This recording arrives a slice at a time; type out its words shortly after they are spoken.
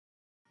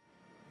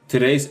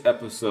Today's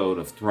episode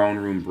of Throne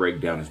Room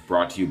Breakdown is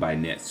brought to you by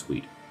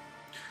NetSuite.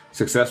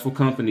 Successful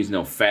companies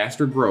know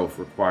faster growth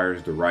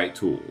requires the right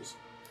tools.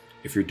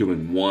 If you're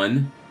doing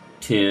 1,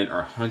 10,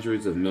 or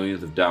hundreds of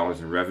millions of dollars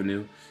in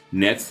revenue,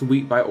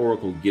 NetSuite by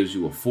Oracle gives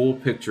you a full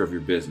picture of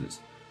your business.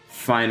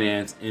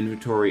 Finance,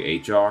 inventory,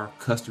 HR,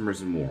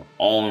 customers, and more,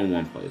 all in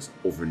one place.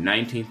 Over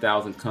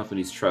 19,000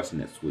 companies trust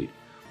NetSuite,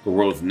 the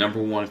world's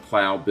 #1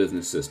 cloud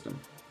business system.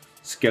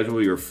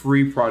 Schedule your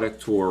free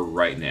product tour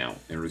right now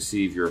and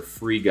receive your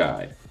free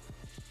guide.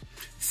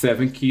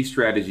 7 key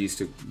strategies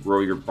to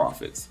grow your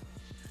profits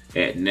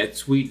at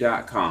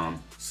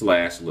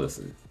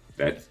netsuite.com/listen.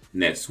 That's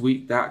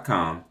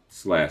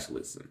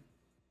netsuite.com/listen.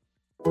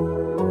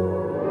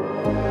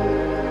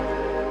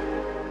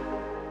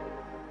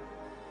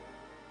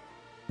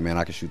 Man,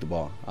 I can shoot the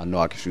ball. I know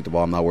I can shoot the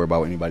ball. I'm not worried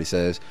about what anybody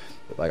says.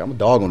 Like, I'm a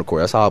dog on the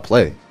court. That's how I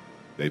play.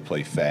 They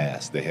play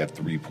fast. They have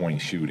three-point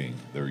shooting.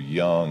 They're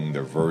young.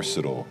 They're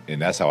versatile.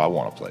 And that's how I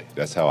want to play.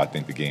 That's how I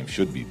think the game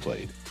should be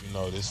played. You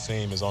know, this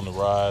team is on the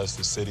rise.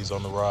 The city's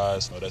on the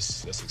rise. So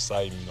that's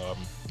exciting. You know, I'm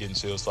getting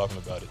chills talking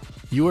about it.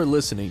 You are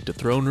listening to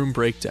Throne Room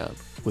Breakdown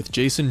with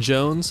Jason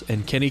Jones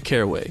and Kenny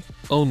Caraway,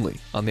 only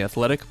on the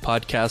Athletic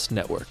Podcast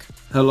Network.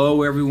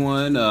 Hello,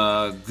 everyone.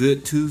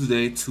 Good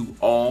Tuesday to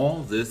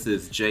all. This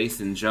is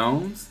Jason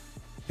Jones.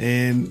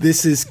 And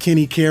this is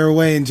Kenny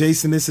Caraway. And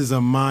Jason, this is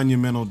a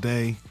monumental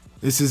day.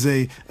 This is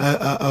a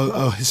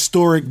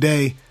historic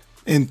day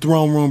in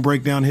Throne Room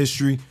Breakdown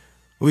history.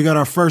 We got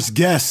our first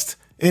guest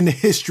in the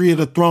history of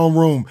the Throne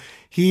Room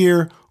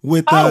here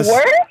with us.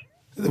 Word?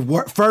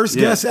 First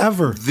guest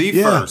ever.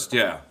 First.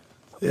 History.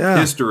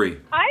 I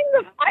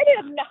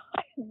did not.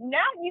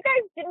 Now you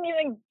guys didn't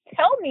even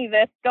tell me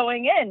this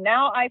going in.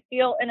 Now I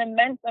feel an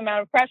immense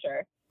amount of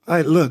pressure.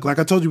 Hey, look, like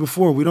I told you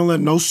before, we don't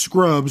let no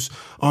scrubs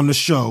on the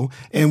show,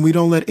 and we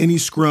don't let any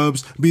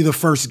scrubs be the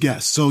first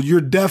guest. So you're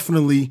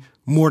definitely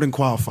more than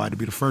qualified to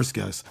be the first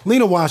guest.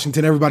 Lena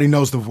Washington, everybody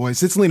knows the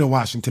voice. It's Lena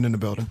Washington in the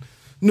building.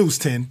 News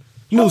 10.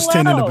 News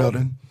 10 in the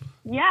building.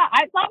 Yeah,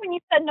 I thought when you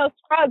said no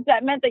scrubs,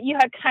 that meant that you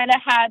had kind of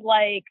had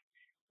like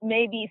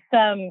maybe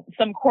some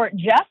court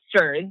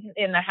gestures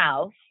in the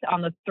house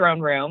on the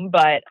throne room.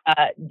 But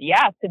to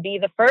be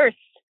the first,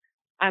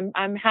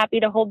 I'm happy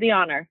to hold the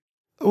honor.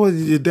 Well,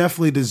 you're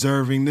definitely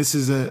deserving. This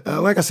is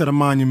like I said, a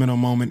monumental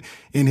moment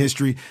in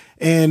history.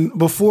 And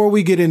before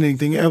we get into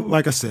anything,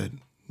 like I said,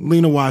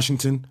 Lena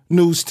Washington,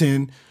 News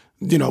 10,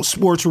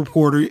 sports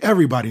reporter.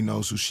 Everybody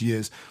knows who she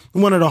is.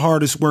 One of the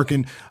hardest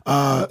working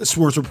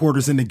sports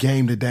reporters in the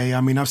game today.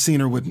 I mean, I've seen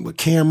her with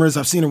cameras.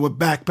 I've seen her with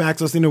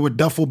backpacks. I've seen her with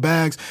duffel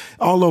bags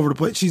all over the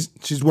place.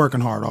 She's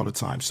working hard all the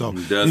time. So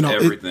does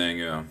everything,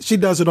 yeah. She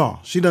does it all.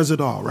 She does it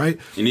all, right?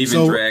 And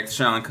even dragged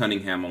Sean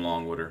Cunningham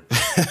along with her.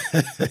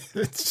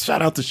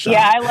 Shout out to Sean.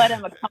 Yeah, I let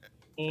him accompany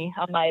me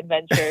on my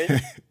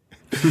adventures.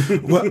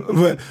 but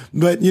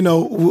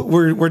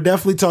we're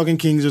definitely talking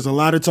Kings. There's a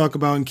lot to talk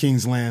about in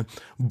Kingsland.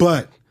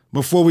 But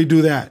before we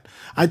do that,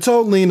 I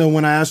told Lena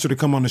when I asked her to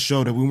come on the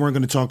show that we weren't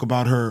going to talk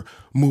about her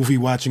movie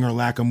watching or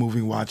lack of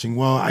movie watching.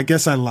 Well, I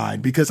guess I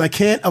lied because I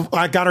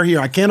got her here.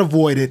 I can't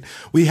avoid it.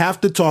 We have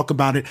to talk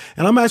about it.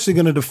 And I'm actually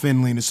going to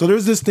defend Lena. So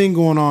there's this thing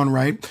going on,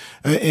 right,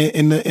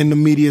 in the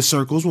media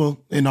circles, well,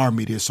 in our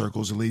media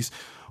circles at least,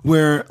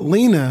 where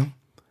Lena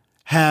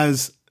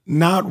has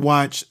not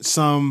watched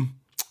some,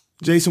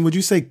 Jason, would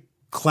you say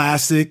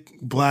classic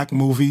black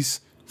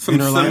movies? Some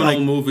seminal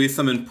movies,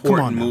 some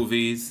important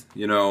movies,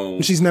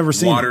 she's never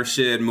seen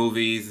watershed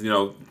movies,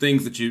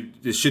 things that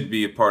should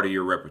be a part of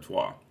your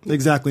repertoire.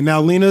 Exactly.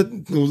 Now, Lena,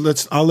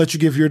 I'll let you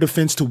give your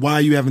defense to why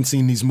you haven't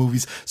seen these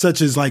movies,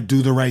 such as like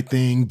Do the Right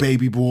Thing,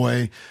 Baby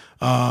Boy,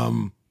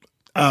 Don't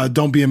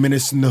Be a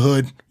Menace in the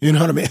Hood. You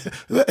know what I mean?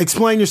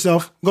 Explain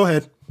yourself. Go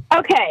ahead.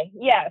 Okay.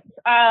 Yes.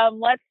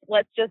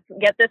 Let's just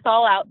get this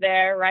all out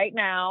there right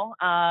now.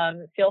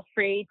 Feel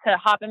free to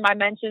hop in my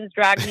mentions,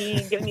 drag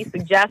me, give me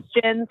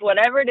suggestions,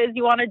 whatever it is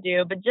you want to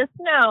do. But just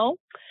know,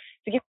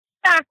 to give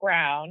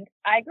background,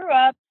 I grew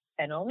up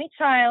an only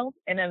child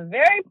in a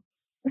very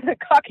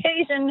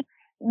Caucasian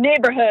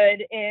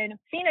neighborhood in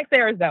Phoenix,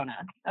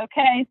 Arizona.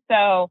 Okay.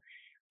 So,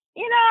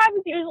 I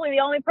was usually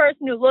the only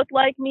person who looked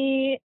like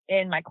me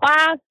in my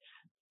class.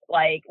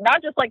 Like,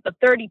 not just like the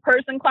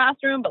 30-person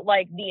classroom, but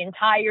like the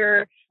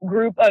entire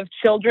group of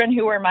children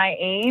who were my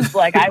age.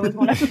 Like, I was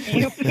one of the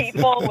few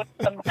people with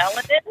some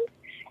melanin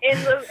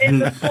in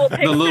the school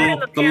picture. The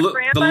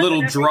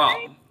little drop,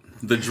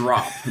 the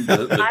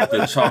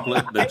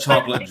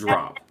chocolate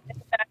drop.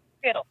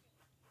 Skittles.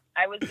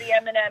 I was the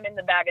M&M in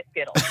the bag of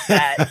Skittles.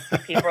 That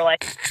people were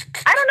like,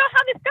 I don't know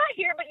how this got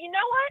here, but you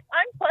know what?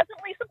 I'm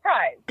pleasantly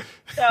surprised.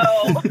 So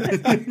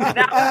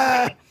that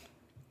was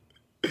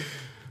me.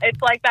 It's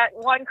like that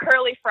one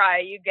curly fry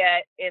you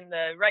get in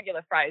the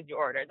regular fries you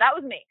order. That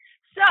was me.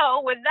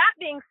 So with that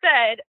being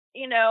said,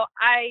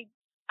 I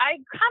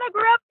kind of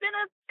grew up in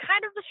a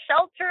kind of a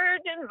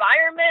sheltered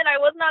environment. I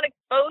was not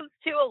exposed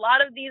to a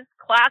lot of these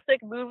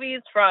classic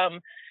movies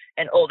from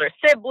an older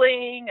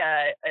sibling,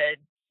 a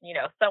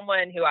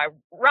someone who I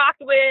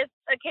rocked with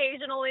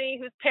occasionally,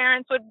 whose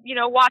parents would,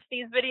 watch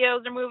these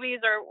videos or movies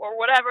or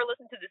whatever,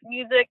 listen to this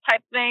music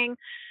type thing.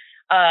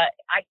 I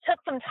took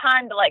some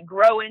time to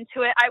grow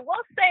into it. I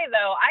will say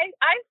though,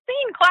 I've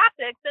seen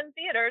classics in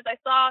theaters. I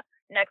saw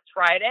Next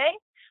Friday,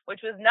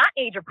 which was not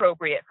age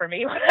appropriate for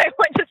me when I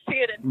went to see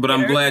it in But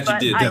theaters, I'm glad you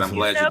did that. I'm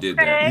glad you did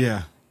that.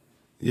 Yeah.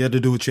 You had to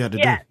do what you had to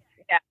do. Yeah.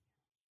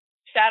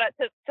 Shout out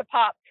to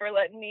Pop for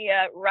letting me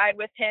ride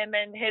with him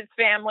and his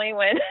family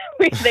when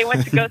they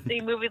went to go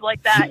see movies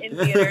like that in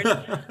theaters.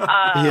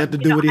 He had to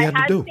do what he had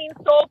to do. I had seen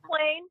Soul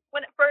Plane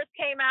when it first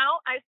came out.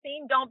 I've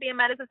seen Don't Be a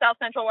Menace to South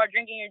Central while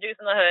drinking your juice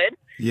in the hood.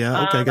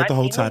 Yeah, okay, got the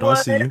whole title. I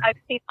see you. I've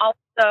seen all of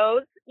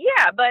those.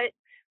 Yeah, but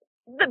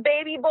the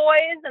Baby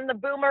Boys and the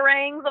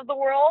Boomerangs of the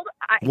world,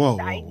 I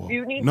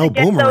do need no to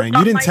get Boomerang. Those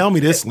You didn't tell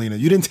me this, Lena.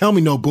 You didn't tell me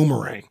no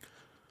Boomerang.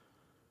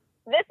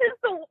 This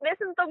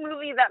is the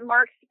movie that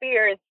Mark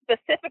Spears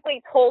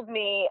specifically told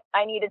me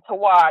I needed to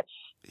watch.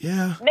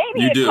 Yeah,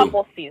 maybe a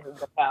couple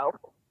seasons ago.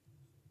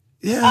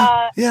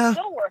 Yeah, yeah.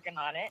 Still working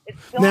on it.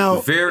 It's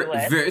still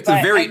it's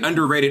a very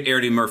underrated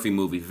Eddie Murphy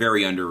movie.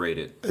 Very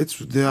underrated.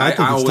 I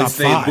always top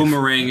say 5.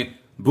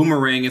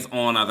 Boomerang is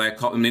on.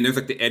 There's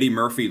the Eddie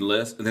Murphy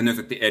list, and then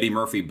there's the Eddie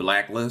Murphy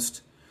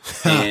blacklist,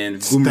 and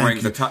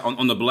Boomerang's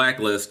on the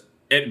blacklist.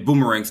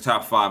 Boomerang's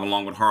top 5,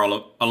 along with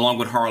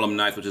Harlem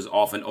Nights, which is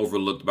often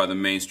overlooked by the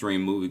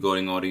mainstream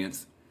movie-going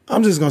audience.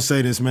 I'm just gonna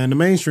say this, man. The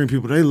mainstream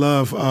people, they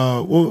love.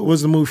 What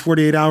was the movie?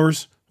 48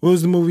 Hours. What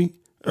was the movie?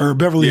 Or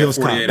Beverly Hills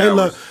Cop.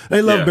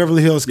 They love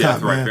Beverly Hills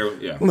Cop, man.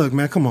 Right. Look,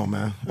 man, come on,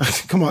 man.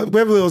 Come on.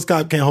 Beverly Hills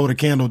Cop can't hold a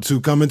candle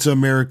to Coming to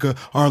America,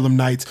 Harlem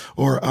Nights,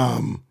 or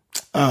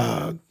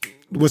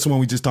what's the one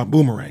we just talked?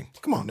 Boomerang.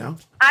 Come on now.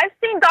 I've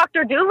seen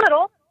Dr.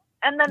 Dolittle,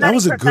 and then that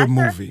was a good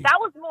movie. That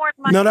was more.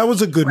 No, that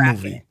was a good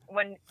movie.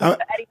 When the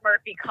Eddie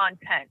Murphy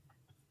content.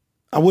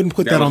 I wouldn't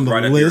put that on the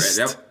list.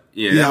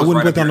 I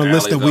wouldn't put that on the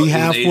list that we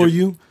have for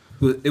you.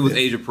 It was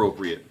age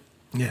appropriate.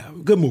 Yeah,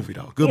 good movie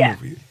though. Good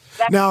movie.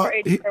 Now,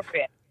 age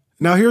appropriate.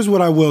 Now here's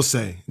what I will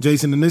say,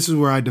 Jason, and this is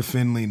where I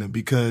defend Lena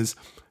because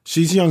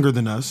she's younger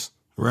than us,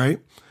 right?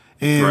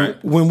 And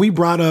when we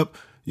brought up,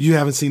 you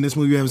haven't seen this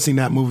movie, you haven't seen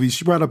that movie,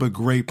 she brought up a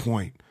great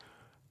point.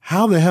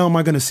 How the hell am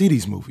I going to see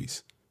these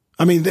movies?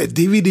 I mean, the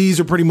DVDs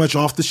are pretty much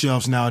off the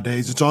shelves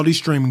nowadays. It's all these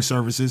streaming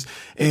services.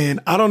 And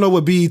I don't know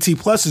what BET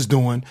Plus is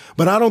doing,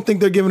 but I don't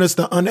think they're giving us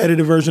the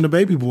unedited version of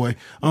Baby Boy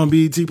on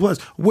BET Plus.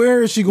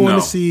 Where is she going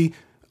to see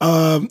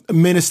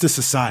Menace to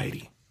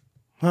Society?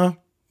 Huh?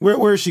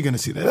 Where is she going to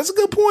see that? That's a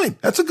good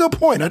point. That's a good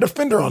point. I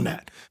defend her on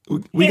that.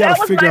 We got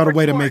to figure out a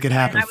way to make it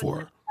happen for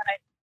her.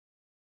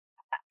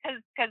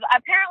 Because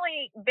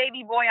apparently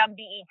Baby Boy on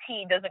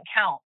BET doesn't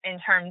count in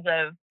terms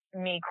of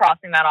me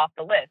crossing that off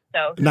the list.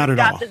 So not at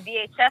all. Got the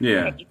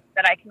VHS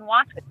that I can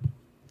watch it.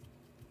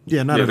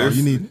 Yeah, not at all.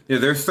 You need. Yeah,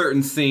 there's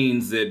certain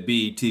scenes that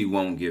BET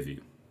won't give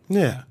you.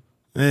 Yeah,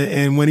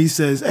 and when he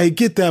says, "Hey,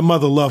 get that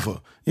mother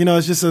lover," it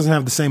just doesn't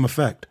have the same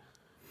effect.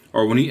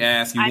 Or when he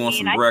asks you want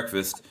some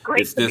breakfast,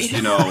 it's just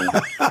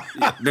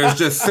there's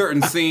just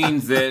certain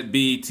scenes that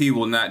BET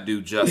will not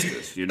do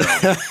justice.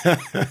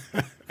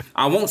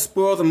 I won't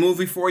spoil the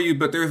movie for you,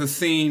 but there's a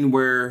scene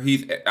where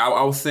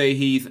I'll say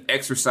he's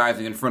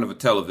exercising in front of a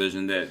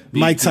television that BET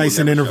Mike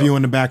Tyson interview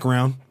in the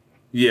background.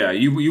 Yeah,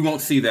 you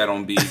won't see that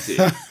on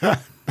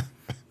BET.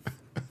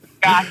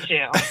 Got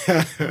you.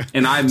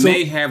 And I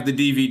may have the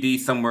DVD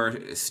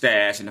somewhere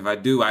stashed, and if I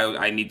do,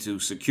 I need to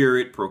secure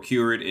it,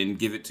 procure it, and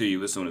give it to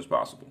you as soon as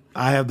possible.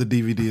 I have the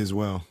DVD as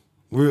well.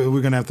 We're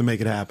going to have to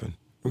make it happen.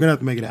 We're going to have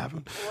to make it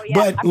happen. Well,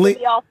 yeah, after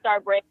the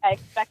All-Star break, I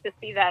expect to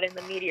see that in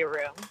the media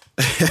room.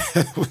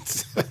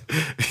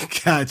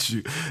 Got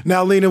you.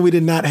 Now, Lena, we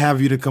did not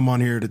have you to come on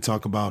here to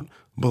talk about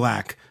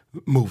black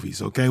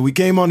movies, okay? We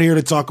came on here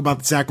to talk about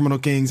the Sacramento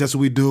Kings. That's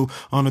what we do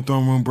on the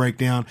Throne Room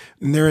Breakdown.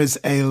 And there is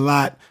a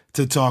lot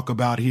to talk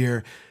about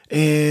here.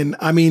 And,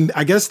 I mean,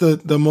 I guess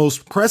the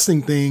most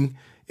pressing thing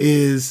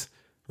is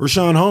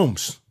Richaun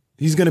Holmes.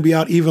 He's going to be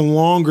out even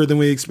longer than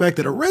we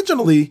expected.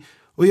 Originally,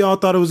 we all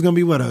thought it was going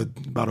to be,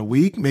 about a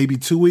week, maybe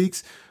 2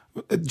 weeks.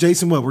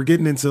 Jason, we're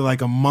getting into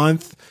like a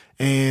month,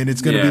 and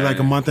it's going to be like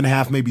a month and a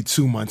half, maybe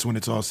 2 months when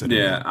it's all said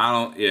and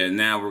done.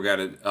 Now we've got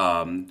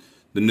to,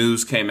 the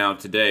news came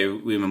out today.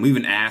 We've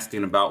been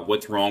asking about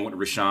what's wrong with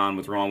Richaun,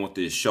 what's wrong with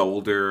his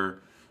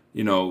shoulder.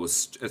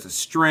 It's a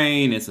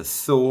strain, it's a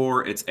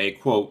sore, it's a,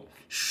 quote,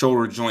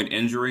 shoulder joint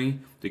injury.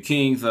 The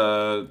Kings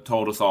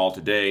told us all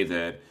today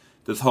that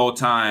this whole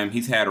time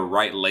he's had a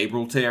right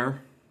labral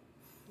tear.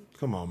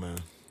 Come on, man.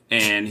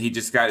 And he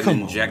just got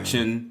an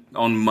injection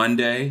on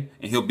Monday,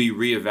 and he'll be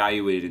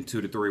reevaluated in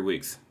 2 to 3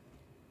 weeks.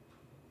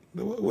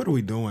 What are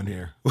we doing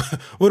here?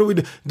 What do we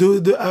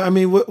do? I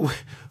mean,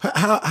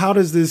 how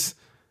does this?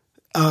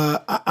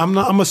 I'm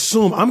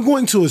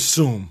going to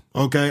assume.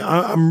 Okay,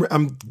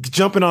 I'm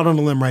jumping out on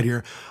a limb right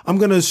here. I'm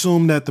going to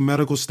assume that the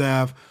medical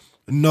staff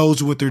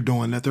knows what they're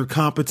doing, that they're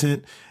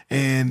competent,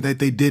 and that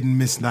they didn't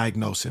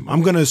misdiagnose him.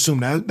 I'm going to assume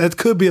that. That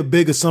could be a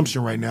big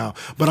assumption right now,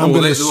 but I'm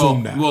going to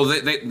assume that. Well,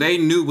 they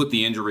knew what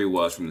the injury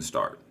was from the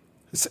start.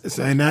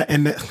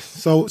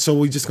 So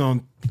we just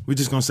gonna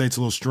say it's a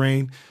little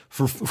strain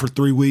for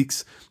 3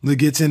 weeks. It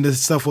gets into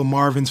stuff with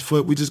Marvin's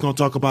foot. We just gonna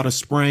talk about a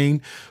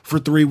sprain for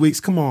 3 weeks.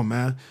 Come on,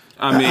 man.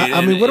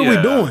 I mean, what are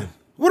we doing?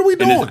 What are we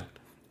doing?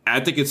 I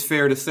think it's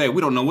fair to say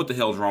we don't know what the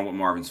hell's wrong with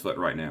Marvin's foot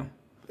right now.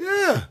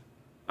 Yeah.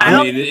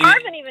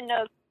 Marvin even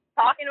knows.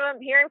 Talking to him,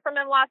 hearing from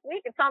him last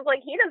week, it sounds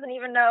like he doesn't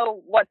even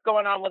know what's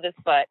going on with his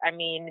foot. I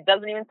mean, it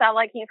doesn't even sound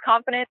like he's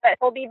confident that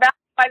he'll be back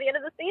by the end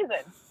of the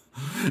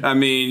season. I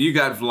mean, you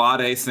got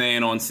Vlade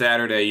saying on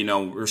Saturday,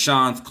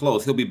 Rashawn's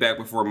close. He'll be back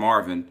before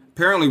Marvin.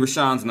 Apparently,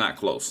 Rashawn's not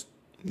close.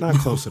 Not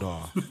close at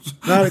all.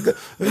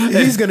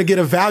 He's going to get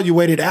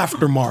evaluated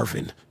after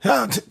Marvin.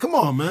 Come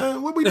on,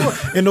 man. What are we doing?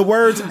 In the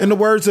words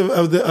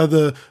of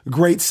the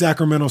great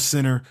Sacramento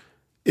center,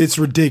 it's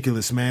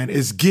ridiculous, man.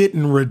 It's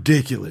getting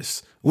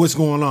ridiculous. What's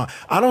going on?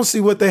 I don't see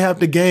what they have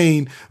to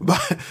gain by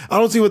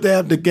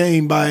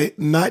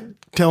not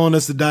telling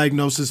us the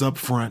diagnosis up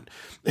front,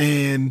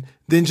 and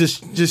then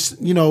just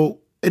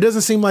it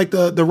doesn't seem like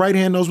the right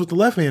hand knows what the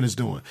left hand is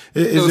doing.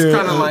 Is there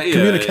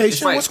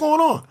communication? What's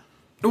going on?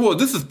 Well,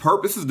 this is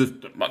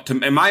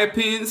in my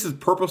opinion, this is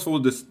purposeful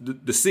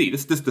deceit.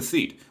 It's this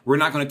deceit. We're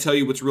not going to tell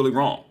you what's really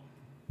wrong.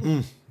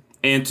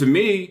 And to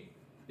me,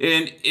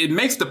 and it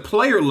makes the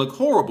player look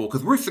horrible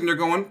because we're sitting there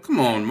going, "Come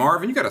on,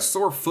 Marvin, you got a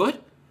sore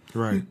foot."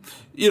 Right.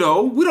 We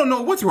don't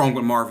know what's wrong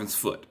with Marvin's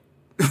foot.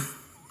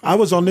 I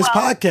was on this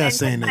podcast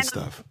saying that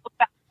stuff.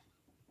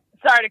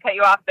 Sorry to cut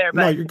you off there,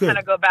 but no, you're good. Kind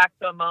of go back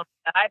to a moment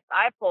that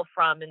I pull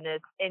from in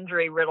this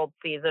injury-riddled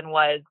season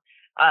was,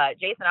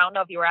 Jason, I don't know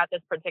if you were at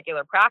this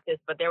particular practice,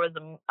 but there was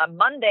a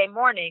Monday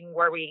morning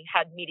where we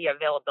had media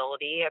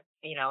availability,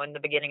 in the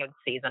beginning of the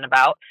season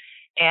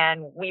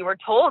and we were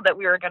told that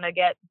we were going to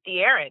get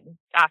De'Aaron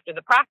after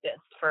the practice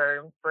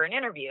for an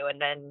interview.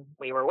 And then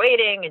we were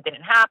waiting. It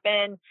didn't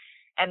happen.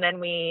 And then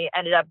we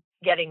ended up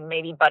getting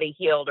maybe Buddy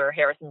Hield or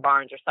Harrison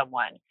Barnes or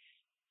someone.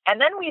 And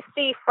then we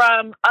see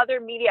from other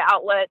media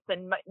outlets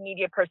and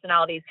media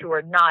personalities who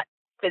are not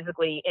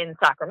physically in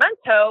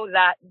Sacramento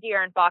that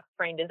De'Aaron Fox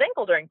sprained his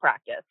ankle during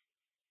practice.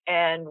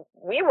 And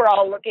we were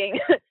all looking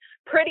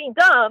pretty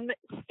dumb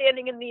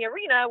standing in the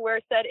arena where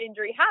said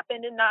injury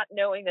happened and not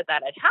knowing that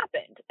had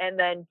happened. And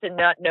then to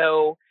not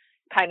know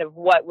kind of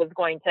what was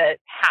going to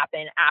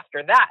happen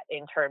after that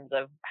in terms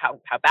of how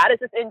bad is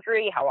this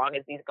injury, how long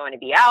is he going to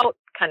be out,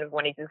 kind of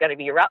when he's going to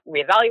be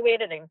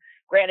reevaluated. And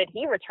granted,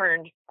 he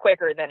returned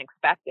quicker than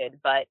expected,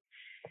 but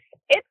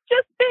it's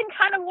just been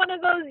kind of one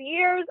of those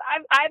years.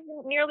 I've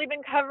nearly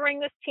been covering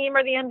this team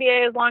or the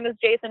NBA as long as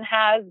Jason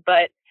has,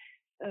 but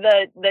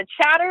the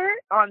chatter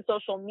on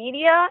social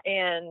media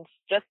and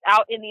just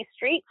out in these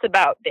streets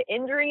about the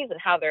injuries and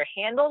how they're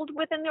handled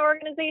within the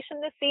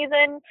organization this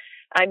season,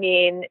 I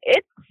mean,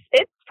 it's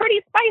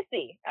pretty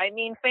spicy. I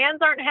mean, fans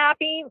aren't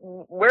happy.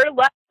 We're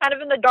left kind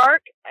of in the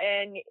dark.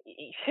 And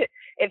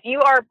if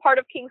you are part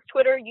of Kings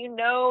Twitter, you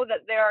know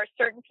that there are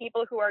certain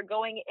people who are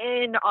going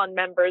in on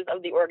members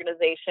of the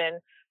organization,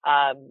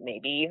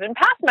 maybe even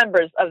past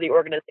members of the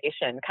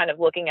organization, kind of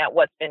looking at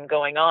what's been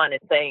going on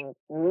and saying,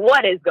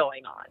 what is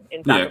going on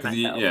in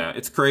Sacramento? Yeah,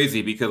 it's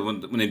crazy because when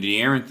the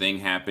De'Aaron thing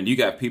happened, you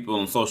got people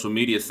on social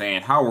media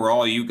saying, how are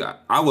all you guys?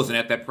 I wasn't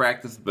at that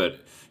practice,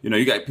 but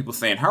you got people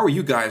saying, how are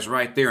you guys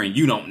right there and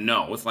you don't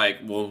know? It's like,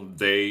 well,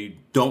 they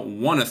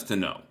don't want us to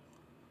know.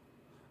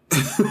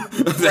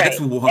 That's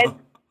why. And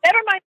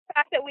never mind the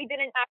fact that we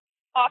didn't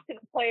actually talk to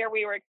the player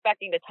we were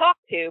expecting to talk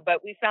to,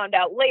 but we found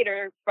out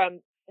later from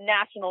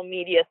national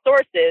media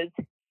sources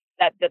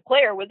that the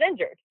player was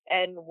injured,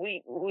 and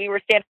we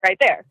were standing right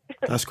there.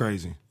 That's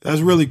crazy.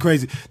 That's really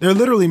crazy. They're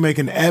literally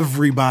making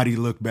everybody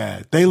look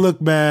bad. They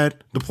look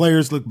bad. The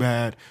players look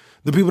bad.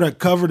 The people that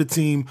cover the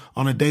team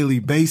on a daily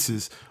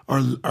basis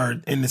are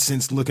in a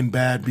sense looking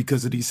bad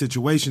because of these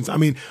situations. I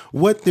mean,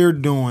 what they're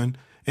doing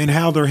and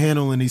how they're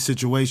handling these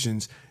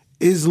situations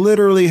is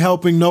literally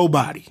helping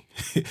nobody.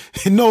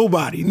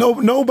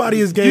 Nobody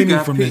is gaining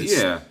from this.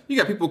 Yeah, you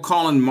got people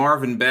calling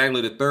Marvin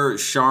Bagley III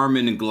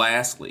Charmin and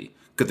Glassley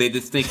because they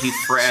just think he's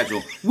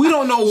fragile. We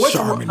don't know what's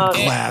Charmin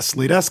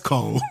Glassley. That's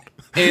cold.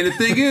 And the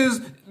thing is,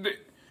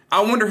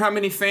 I wonder how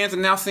many fans are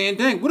now saying,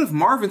 dang, what if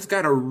Marvin's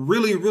got a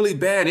really, really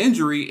bad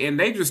injury and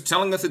they just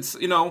telling us it's,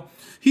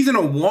 he's in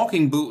a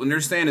walking boot and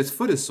they're saying his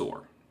foot is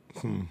sore.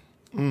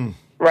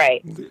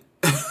 Right.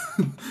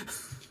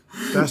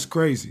 That's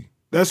crazy.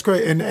 That's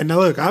great. And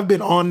look, I've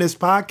been on this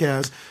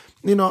podcast.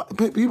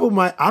 People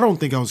I don't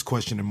think I was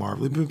questioning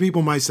Marvin, but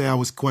people might say I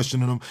was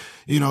questioning him,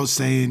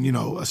 saying,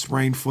 a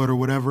sprained foot or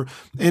whatever.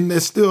 And I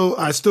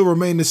still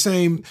remain the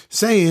same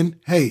saying,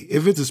 hey,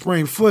 if it's a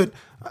sprained foot,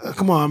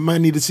 come on, I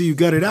might need to see you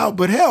gut it out.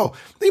 But hell,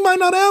 he might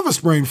not have a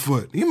sprained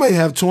foot. He may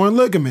have torn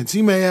ligaments.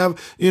 He may have,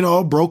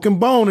 a broken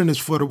bone in his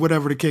foot or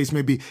whatever the case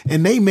may be.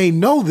 And they may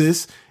know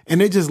this, and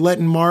they're just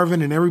letting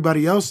Marvin and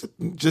everybody else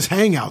just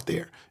hang out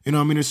there. You know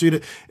what I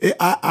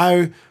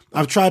mean?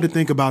 I've tried to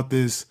think about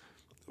this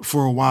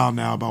for a while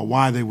now about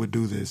why they would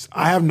do this.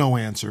 I have no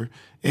answer,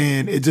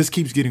 and it just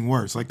keeps getting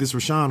worse. Like this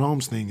Rashawn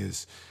Holmes thing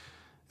is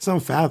It's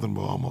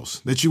unfathomable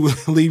almost that you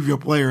would leave your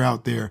player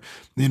out there,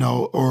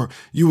 or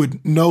you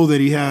would know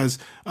that he has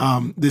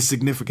this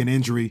significant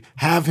injury,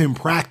 have him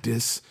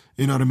practice,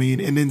 you know what I mean,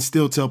 and then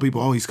still tell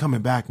people, oh, he's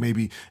coming back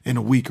maybe in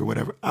a week or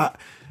whatever.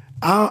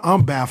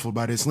 I'm baffled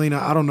by this. Lena,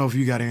 I don't know if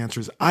you got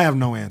answers. I have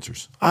no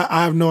answers.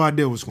 I have no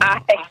idea what's going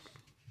on.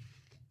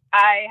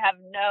 I have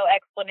no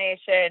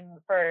explanation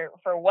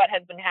for what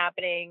has been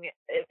happening.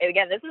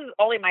 Again, this is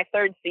only my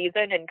third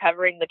season in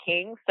covering the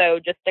Kings, so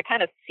just to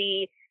kind of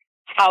see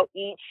how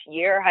each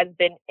year has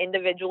been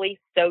individually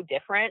so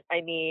different.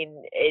 I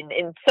mean,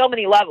 in so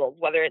many levels,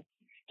 whether it's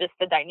just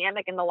the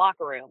dynamic in the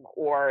locker room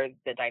or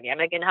the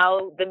dynamic in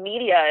how the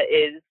media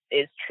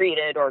is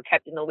treated or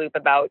kept in the loop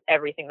about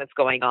everything that's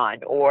going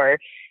on, or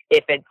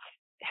if it's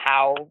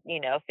how,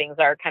 things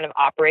are kind of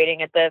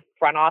operating at the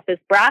front office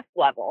brass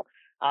level.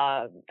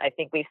 I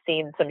think we've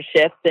seen some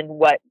shifts in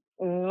what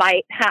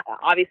might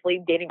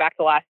obviously dating back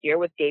to last year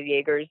with Dave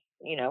Yeager's,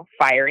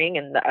 firing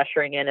and the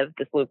ushering in of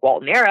this Luke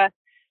Walton era.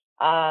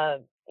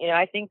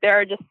 I think there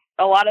are just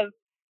a lot of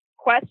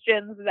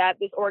questions that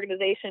this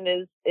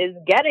organization is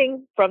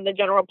getting from the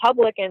general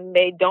public, and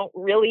they don't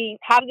really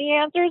have the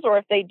answers, or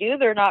if they do,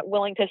 they're not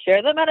willing to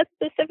share them at a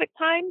specific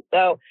time.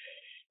 So,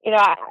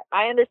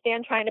 I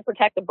understand trying to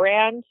protect the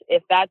brand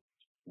if that's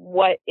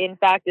what in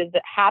fact is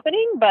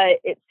happening, but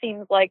it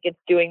seems like it's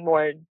doing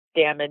more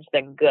damage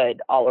than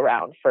good all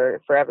around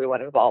for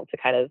everyone involved to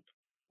kind of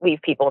leave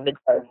people in the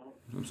dark.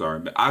 I'm sorry,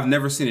 but I've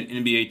never seen an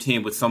NBA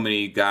team with so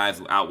many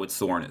guys out with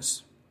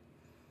soreness.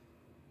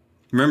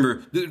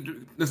 Remember,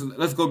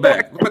 let's go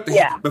back.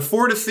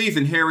 Before the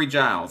season, Harry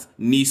Giles,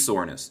 knee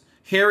soreness.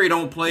 Harry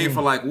don't play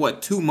for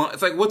 2 months.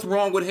 It's like, what's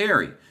wrong with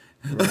Harry?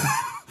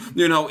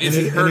 Right. Is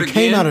he hurt again? It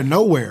came out of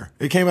nowhere.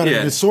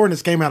 The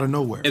soreness came out of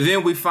nowhere. And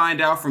then we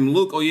find out from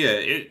Luke,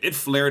 it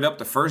flared up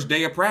the first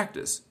day of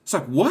practice. It's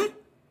like, what?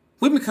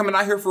 We've been coming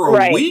out here for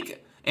a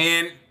week?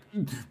 And...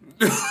 and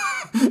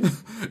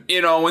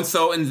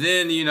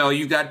then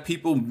you got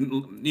people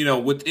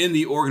within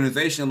the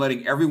organization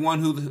letting everyone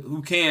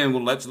who can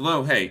will let you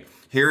know, hey,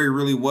 Harry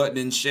really wasn't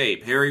in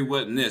shape. Harry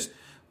wasn't this.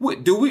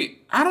 What do we?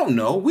 I don't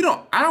know.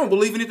 I don't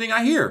believe anything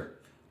I hear.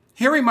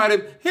 Harry might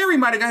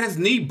have got his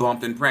knee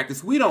bumped in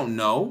practice. We don't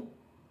know.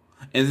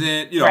 And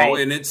then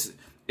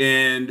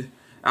and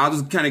I'll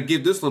just kind of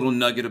give this little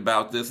nugget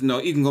about this.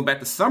 Even go back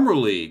to Summer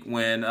League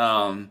when.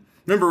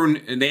 Remember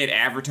when they had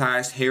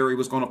advertised Harry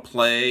was going to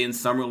play in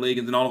Summer League,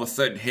 and then all of a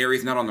sudden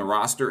Harry's not on the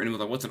roster, and it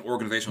was like, what's an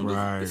organizational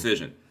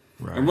decision?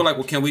 Right. And we're like,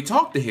 well, can we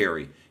talk to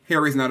Harry?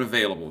 Harry's not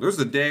available. There's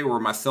a day where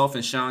myself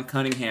and Sean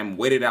Cunningham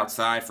waited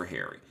outside for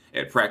Harry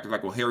at practice,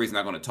 like, well, Harry's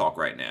not going to talk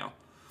right now.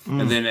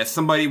 And then as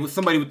somebody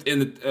within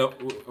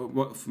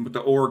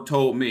the org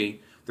told me,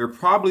 they're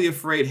probably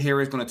afraid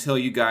Harry's going to tell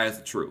you guys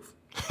the truth.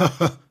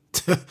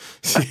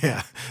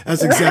 Yeah,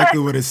 that's exactly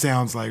what it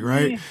sounds like,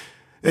 right?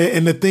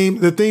 And the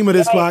theme of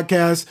this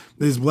podcast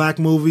is black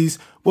movies.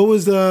 What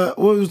was the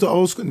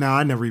old school? Now,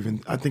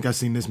 I think I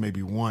seen this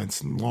maybe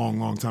once,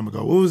 long time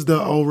ago. What was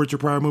the old Richard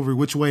Pryor movie?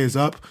 Which Way Is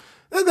Up?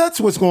 That's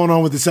what's going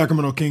on with the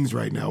Sacramento Kings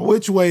right now.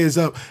 Which way is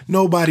up?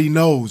 Nobody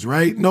knows,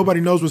 right?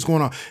 Nobody knows what's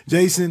going on.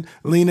 Jason,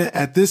 Lena,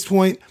 at this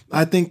point,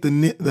 I think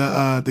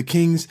the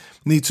Kings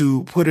need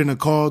to put in a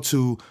call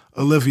to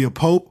Olivia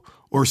Pope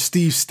or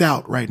Steve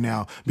Stout right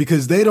now,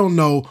 because they don't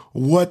know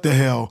what the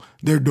hell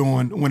they're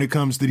doing when it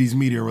comes to these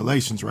media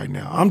relations right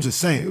now. I'm just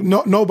saying,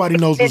 nobody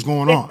knows what's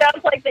going on. It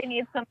sounds like they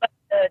need somebody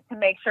to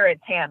make sure it's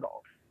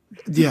handled.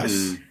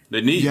 Yes. They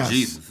need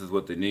Jesus is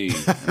what they need.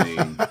 I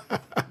mean,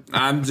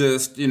 I'm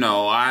just, think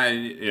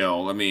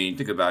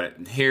about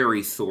it.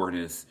 Harry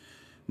soreness,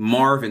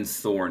 Marvin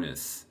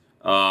soreness,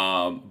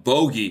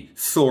 Bogey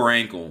sore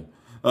ankle,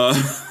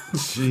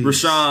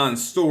 Rashawn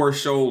sore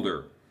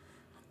shoulder.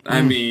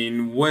 I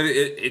mean, what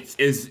it's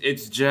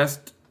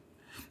just,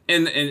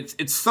 and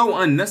it's so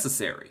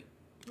unnecessary.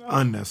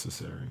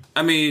 Unnecessary.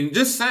 I mean,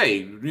 just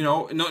say,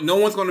 no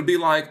one's going to be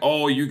like,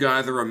 oh, you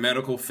guys are a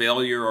medical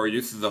failure or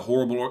this is a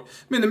horrible. I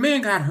mean, the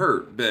man got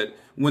hurt, but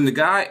when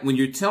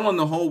you're telling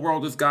the whole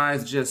world this guy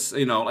is just,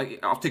 like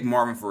I'll take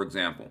Marvin for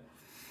example.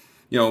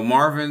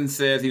 Marvin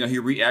says, he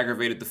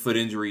re-aggravated the foot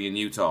injury in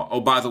Utah. Oh,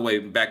 by the way,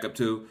 back up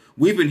too.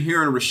 We've been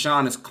hearing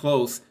Rashawn is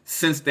close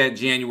since that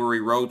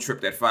January road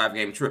trip, that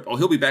 5-game trip. Oh,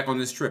 he'll be back on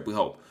this trip, we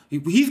hope.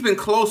 He's been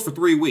close for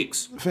 3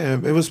 weeks.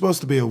 Fam, it was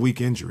supposed to be a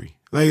week injury.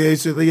 Like,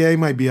 he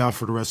might be out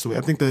for the rest of the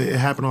week. I think that it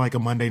happened on like a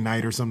Monday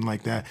night or something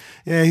like that.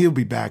 Yeah, he'll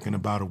be back in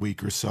about a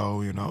week or so,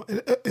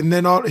 And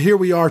then here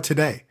we are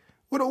today.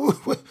 What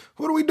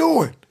are we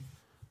doing?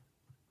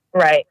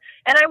 Right.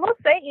 And I will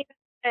say,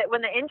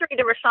 when the injury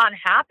to Rashawn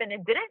happened,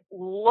 it didn't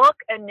look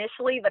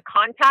initially, the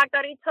contact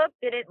that he took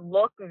didn't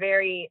look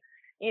very,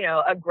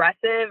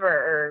 aggressive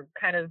or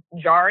kind of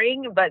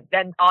jarring. But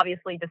then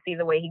obviously to see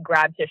the way he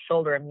grabbed his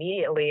shoulder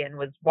immediately and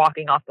was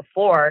walking off the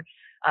floor,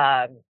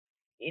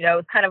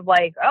 it's kind of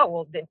like, oh,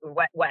 well,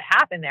 what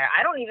happened there?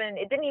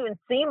 It didn't even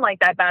seem like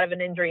that bad of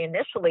an injury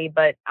initially,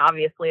 but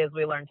obviously, as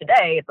we learned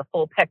today, it's a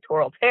full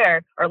pectoral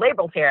tear, or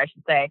labral tear, I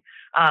should say.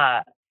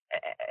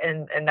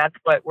 And that's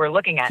what we're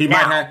looking at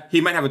now.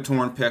 He might have a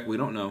torn pec. We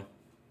don't know.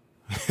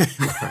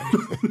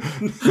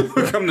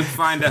 Come to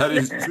find out, who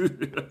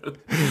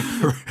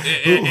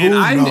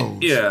I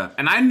knows?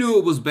 and I knew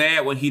it was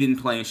bad when he didn't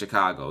play in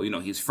Chicago.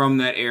 He's from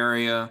that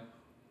area.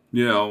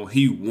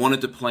 He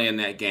wanted to play in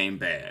that game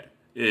bad,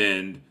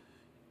 and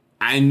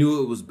I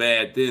knew it was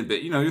bad then.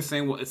 But you're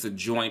saying, well, it's a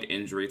joint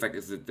injury. It's like,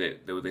 is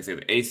it what they say,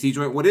 the AC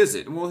joint? What is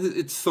it? Well,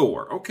 it's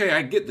sore. Okay,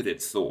 I get that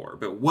it's sore,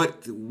 but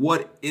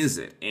what is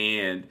it?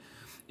 And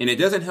it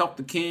doesn't help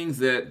the Kings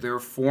that their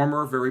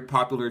former very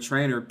popular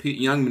trainer, Pete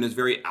Youngman, is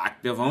very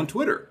active on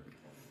Twitter.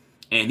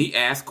 And he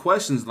asks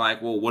questions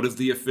like, well, what is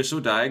the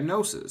official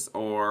diagnosis?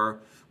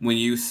 Or when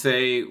you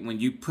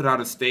put out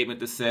a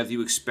statement that says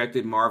you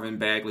expected Marvin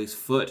Bagley's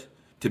foot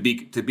to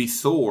be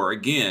sore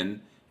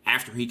again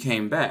after he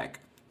came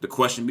back, the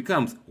question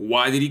becomes,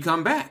 why did he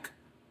come back?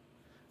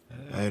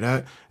 Hey,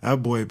 that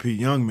boy Pete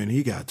Youngman,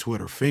 he got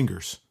Twitter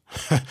fingers.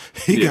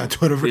 He got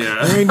Twitter.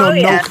 Yeah.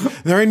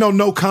 There ain't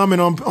no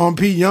comment on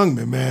Pete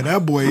Youngman, man.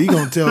 That boy, he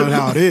gonna tell it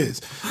how it is.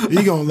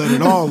 He gonna let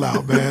it all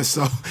out, man.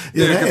 So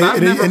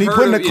and he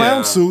putting a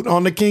clown suit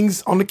on the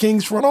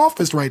Kings front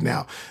office right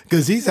now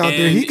because he's out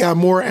there. He got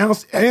more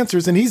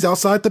answers and he's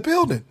outside the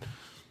building.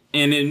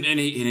 And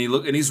he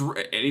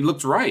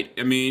looked right.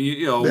 I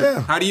mean,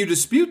 how do you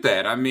dispute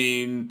that? I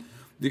mean,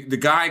 the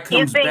guy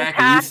comes back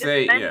and you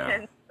say, left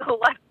and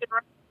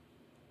right.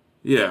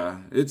 Yeah,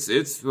 it's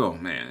oh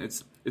man,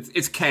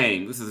 it's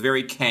Kang. This is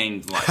very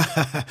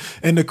Kang-like.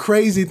 And the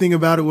crazy thing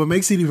about it, what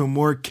makes it even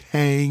more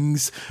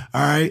Kangs,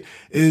 all right,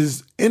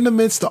 is in the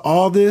midst of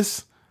all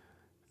this,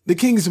 the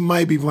Kings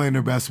might be playing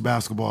their best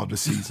basketball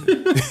this season.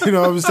 You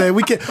know what I'm saying?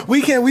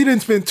 We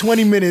didn't spend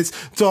 20 minutes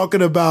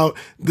talking about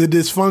the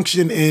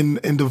dysfunction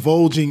and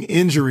divulging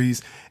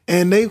injuries.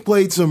 And they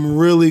played some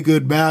really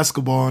good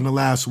basketball in the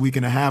last week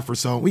and a half or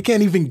so. We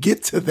can't even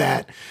get to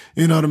that,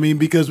 you know what I mean?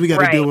 Because we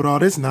got to deal with all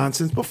this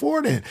nonsense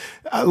before then.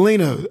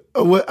 Lena,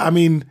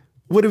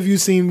 what have you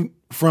seen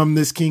from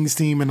this Kings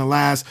team in the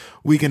last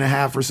week and a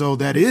half or so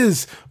that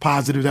is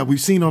positive that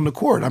we've seen on the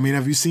court? I mean,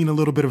 have you seen a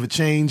little bit of a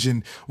change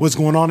in what's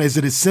going on? Is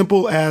it as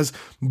simple as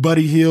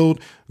Buddy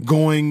Hield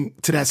going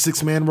to that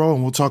 6-man role?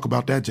 And we'll talk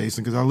about that,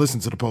 Jason, because I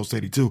listened to the Post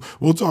 82.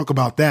 We'll talk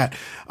about that.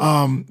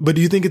 But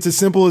do you think it's as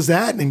simple as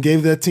that and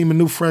gave that team a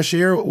new fresh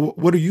air?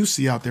 What do you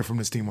see out there from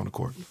this team on the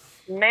court?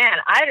 Man,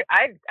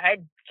 I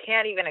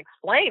can't even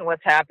explain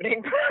what's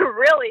happening,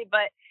 really,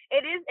 but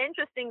it is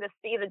interesting to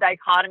see the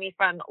dichotomy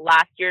from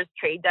last year's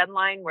trade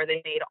deadline where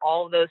they made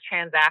all of those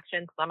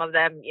transactions, some of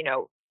them,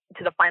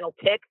 to the final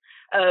tick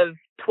of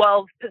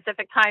 12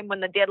 Pacific time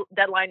when the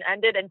deadline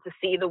ended, and to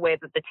see the way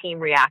that the team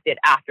reacted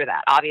after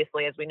that.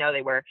 Obviously, as we know,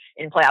 they were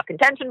in playoff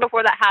contention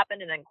before that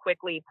happened and then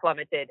quickly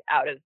plummeted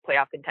out of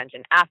playoff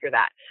contention after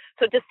that.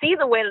 So to see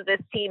the way that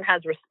this team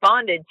has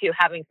responded to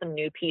having some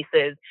new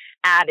pieces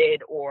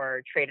added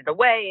or traded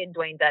away in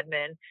Dwayne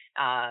Dedmon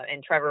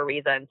and Trevor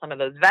Ariza and some of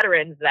those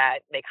veterans that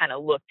they kind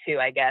of look to,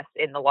 I guess,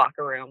 in the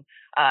locker room,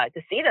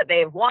 to see that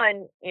they've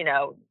won,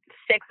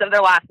 6 of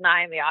their last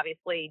 9. They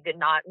obviously did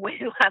not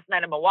win last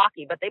night in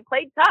Milwaukee, but they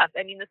played tough.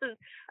 I mean, this is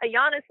a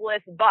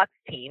Giannis-less Bucks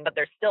team, but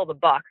they're still the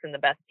Bucks and the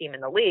best team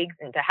in the league.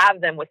 And to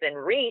have them within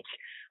reach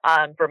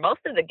for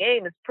most of the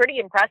game is pretty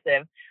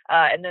impressive.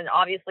 And then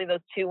obviously those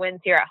 2 wins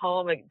here at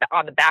home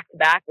on the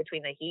back-to-back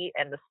between the Heat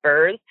and the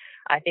Spurs.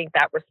 I think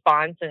that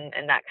response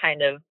and that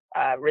kind of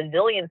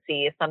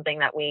resiliency is something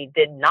that we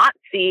did not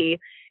see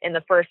in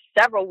the first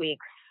several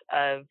weeks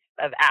of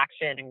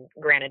action, and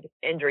granted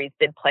injuries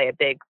did play a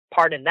big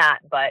part in that,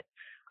 but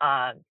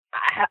I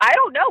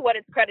don't know what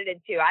it's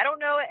credited to. I don't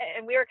know.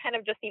 And we were kind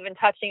of just even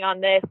touching on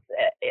this,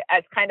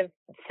 as kind of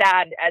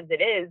sad as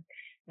it is,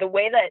 the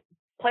way that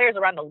players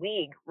around the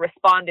league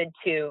responded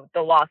to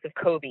the loss of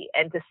Kobe,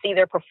 and to see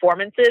their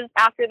performances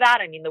after that.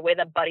 I mean, the way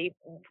that Buddy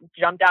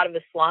jumped out of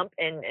the slump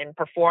and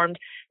performed,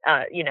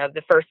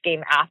 the first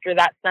game after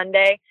that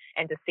Sunday,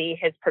 and to see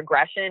his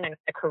progression and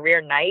a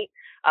career night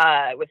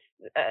with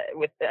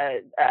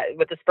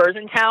the Spurs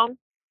in town,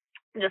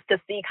 just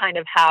to see kind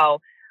of how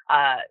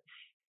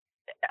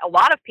a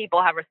lot of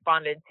people have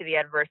responded to the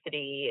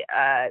adversity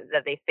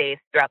that they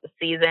faced throughout the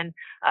season.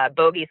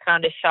 Bogey's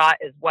found his shot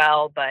as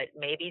well, but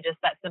maybe just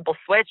that simple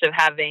switch of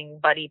having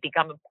Buddy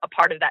become a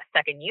part of that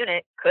second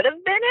unit could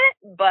have been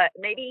it, but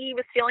maybe he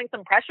was feeling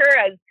some pressure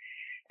as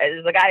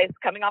the guy is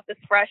coming off this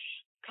fresh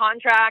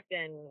contract,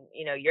 and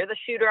you're the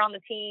shooter on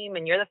the team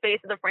and you're the face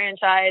of the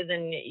franchise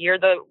and you're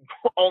the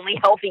only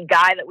healthy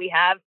guy that we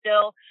have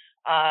still.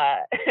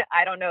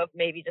 I don't know if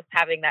maybe just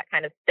having that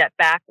kind of step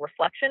back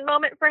reflection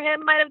moment for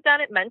him might have done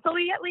it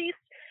mentally, at least.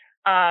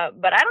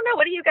 But I don't know.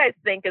 What do you guys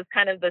think is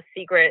kind of the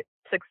secret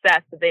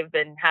success that they've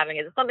been having?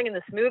 Is it something in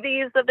the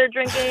smoothies that they're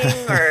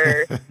drinking,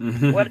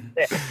 or what is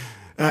it?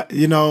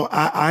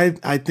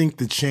 I think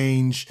the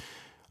change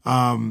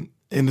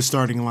in the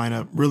starting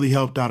lineup really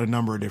helped out a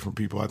number of different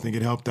people. I think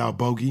it helped out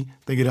Bogey.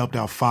 I think it helped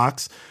out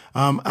Fox.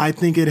 I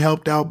think it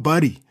helped out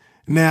Buddy.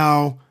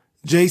 Now,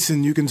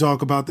 Jason, you can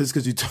talk about this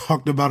because you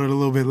talked about it a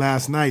little bit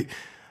last night.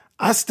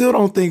 I still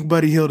don't think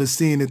Buddy Hield is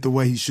seeing it the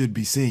way he should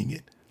be seeing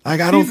it. Like,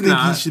 I don't think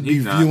not. he should be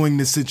He's not. viewing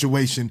this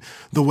situation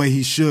the way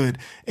he should.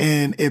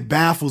 And it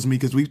baffles me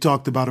because we've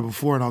talked about it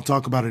before, and I'll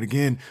talk about it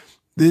again.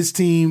 This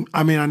team,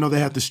 I mean, I know they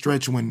had to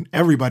stretch when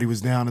everybody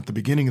was down at the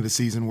beginning of the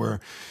season where,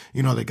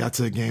 you know, they got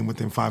to a game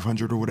within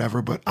 500 or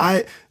whatever. But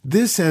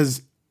this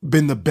has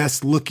been the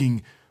best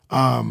looking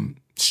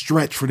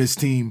stretch for this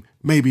team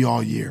maybe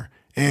all year.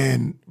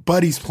 And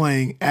Buddy's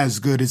playing as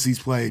good as he's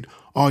played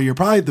all year,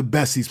 probably the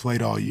best he's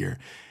played all year.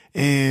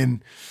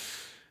 And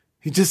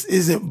he just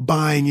isn't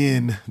buying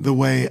in the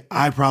way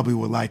I probably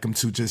would like him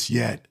to just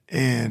yet.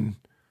 And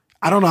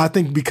I don't know. I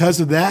think because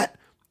of that,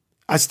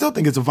 I still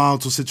think it's a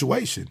volatile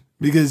situation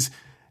because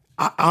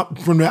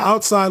from the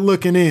outside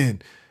looking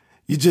in,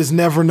 you just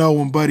never know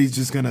when Buddy's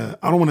just going to,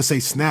 I don't want to say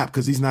snap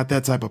because he's not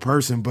that type of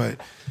person,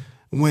 but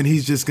when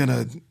he's just going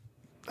to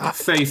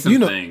say some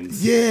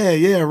things.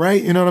 Yeah,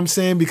 right. You know what I'm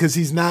saying? Because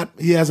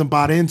he hasn't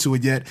bought into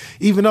it yet,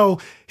 even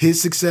though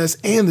his success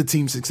and the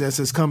team's success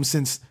has come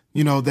since,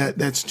 you know,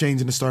 that's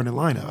changing the starting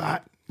lineup. I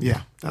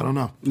don't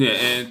know. Yeah,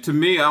 and to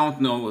me, I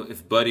don't know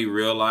if Buddy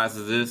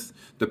realizes this.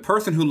 The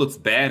person who looks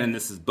bad in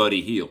this is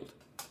Buddy Hield.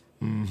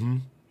 Mm-hmm.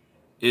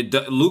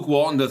 Luke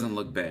Walton doesn't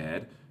look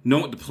bad.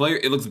 No, the player,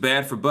 it looks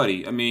bad for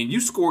Buddy. I mean,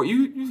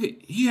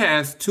 he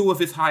has 2 of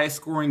his highest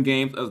scoring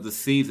games of the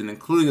season,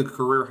 including a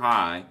career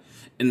high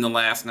in the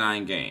last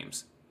 9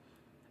 games.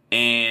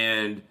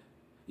 And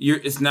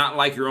it's not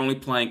like you're only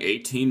playing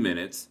 18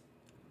 minutes.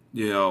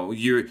 You know,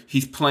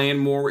 he's playing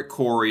more with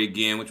Corey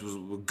again, which was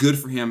good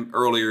for him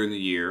earlier in the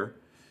year.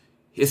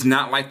 It's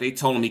not like they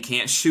told him he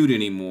can't shoot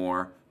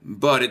anymore,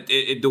 but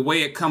the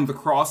way it comes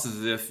across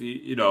is if,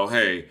 you know,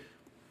 hey,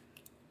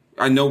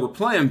 I know we're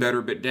playing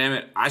better, but damn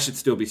it, I should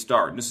still be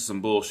starting. This is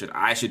some bullshit.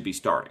 I should be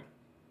starting.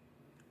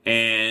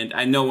 And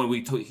I know when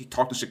he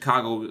talked to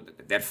Chicago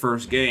that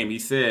first game, he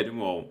said,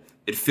 well,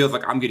 it feels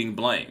like I'm getting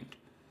blamed.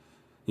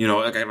 You know,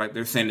 like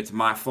they're saying it's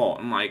my fault.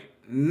 I'm like,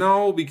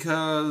 no,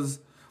 because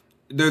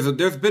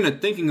there's been a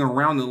thinking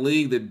around the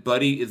league that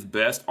Buddy is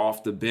best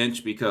off the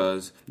bench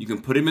because you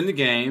can put him in the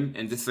game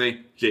and just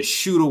say, just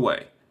shoot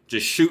away.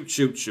 Just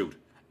shoot.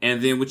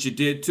 And then what you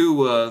did too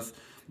was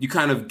you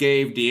kind of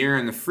gave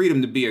De'Aaron the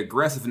freedom to be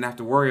aggressive and not have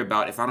to worry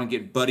about if I don't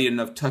get Buddy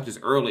enough touches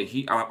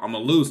early, I'm going to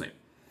lose him.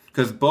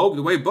 Because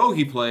the way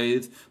Bogey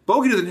plays,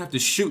 Bogey doesn't have to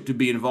shoot to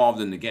be involved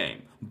in the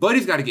game.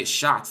 Buddy's got to get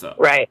shots up.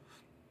 Right.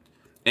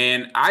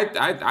 And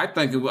I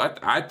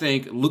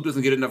think Luke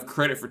doesn't get enough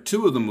credit for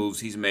 2 of the moves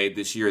he's made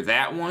this year.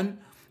 That one,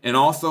 and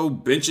also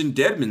benching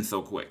Dedmon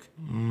so quick.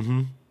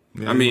 Mm-hmm.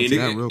 Yeah, I mean,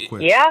 real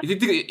quick. Yeah. You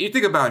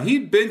think about it, he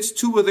benched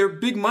 2 of their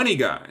big money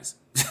guys.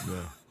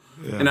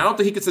 Yeah. And I don't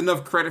think he gets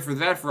enough credit for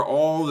that, for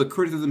all the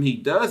criticism he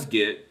does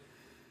get.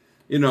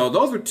 You know,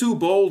 those are 2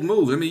 bold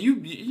moves. I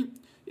mean,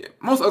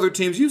 most other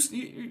teams,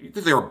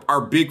 because they're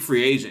our big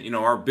free agent, you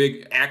know, our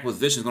big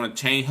acquisition is going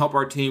to help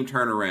our team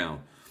turn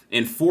around.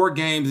 And 4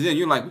 games in,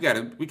 you're like,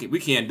 we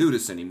can't do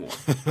this anymore.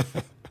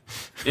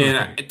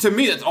 And to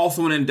me, it's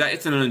also an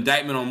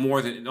indictment on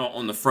more than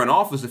on the front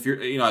office. If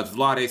you're, you know, as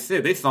Vlade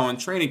said, they saw in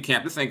training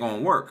camp, this ain't going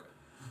to work.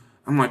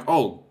 I'm like,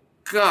 oh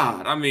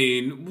God, I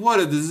mean, what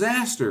a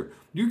disaster.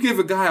 You give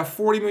a guy a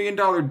 $40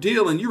 million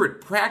deal and you're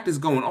at practice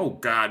going, oh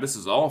God, this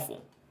is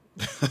awful.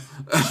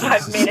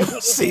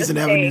 Season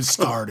haven't even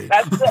started.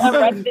 That's the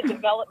Arrested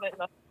Development.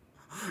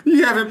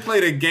 You haven't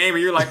played a game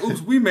and you're like,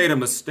 oops, we made a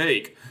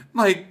mistake. I'm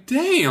like,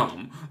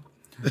 damn.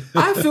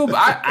 I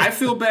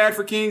feel bad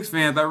for Kings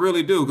fans. I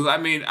really do. Because, I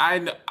mean,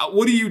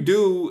 what do you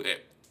do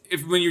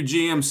when your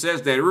GM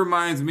says that? It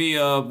reminds me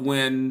of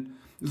when,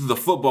 this is a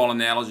football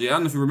analogy, I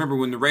don't know if you remember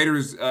when the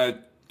Raiders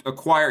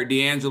acquired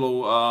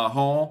D'Angelo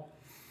Hall.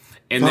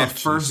 In that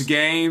first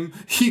game,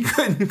 he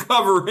couldn't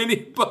cover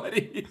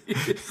anybody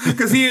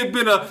because he had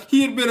been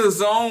a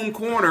zone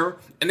corner,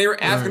 and they were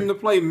asking him to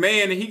play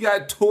man, and he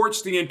got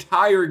torched the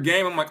entire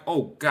game. I'm like,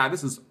 oh God,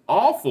 this is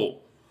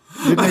awful.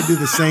 Didn't they do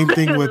the same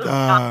thing with?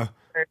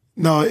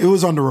 No, it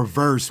was on the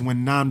reverse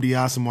when Nnamdi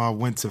Asomugha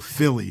went to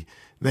Philly.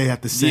 They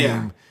had the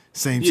same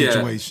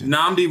situation.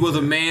 Nnamdi was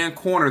a man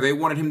corner. They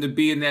wanted him to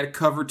be in that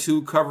cover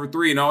 2, cover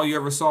 3, and all you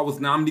ever saw was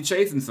Nnamdi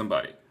chasing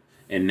somebody.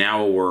 And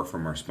now a word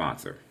from our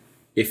sponsor.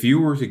 If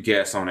you were to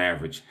guess on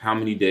average how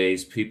many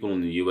days people in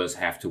the U.S.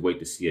 have to wait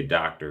to see a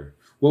doctor,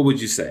 what would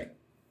you say?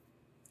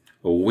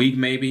 A week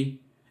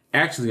maybe?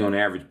 Actually, on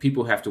average,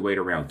 people have to wait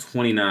around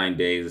 29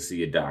 days to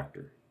see a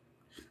doctor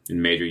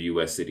in major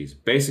U.S. cities.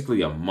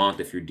 Basically a month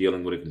if you're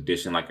dealing with a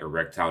condition like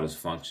erectile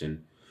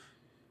dysfunction.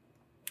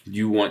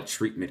 You want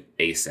treatment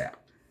ASAP.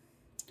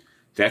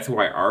 That's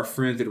why our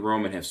friends at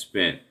Roman have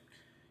spent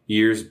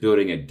years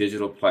building a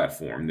digital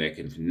platform that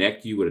can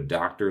connect you with a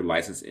doctor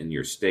licensed in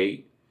your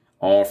state,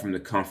 all from the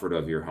comfort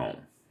of your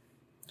home.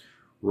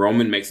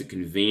 Roman makes it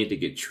convenient to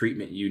get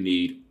treatment you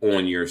need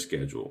on your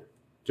schedule.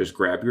 Just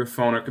grab your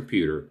phone or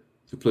computer,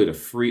 complete a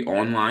free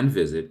online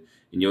visit,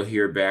 and you'll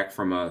hear back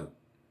from a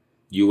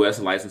U.S.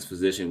 licensed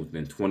physician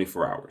within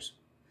 24 hours.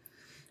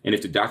 And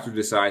if the doctor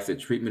decides that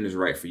treatment is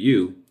right for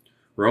you,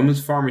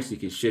 Roman's Pharmacy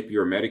can ship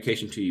your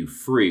medication to you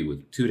free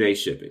with 2-day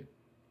shipping.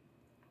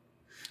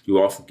 You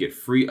also get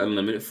free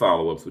unlimited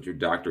follow-ups with your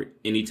doctor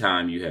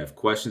anytime you have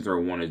questions or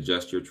want to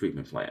adjust your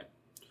treatment plan.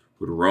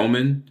 With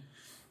Roman,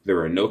 there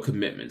are no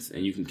commitments,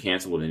 and you can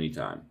cancel at any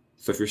time.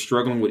 So if you're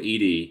struggling with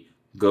ED,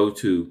 go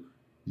to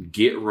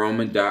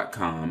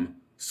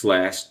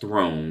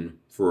GetRoman.com/throne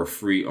for a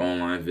free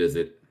online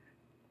visit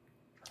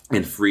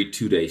and free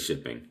 2-day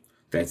shipping.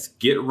 That's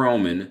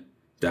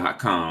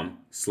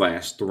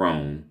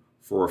GetRoman.com/throne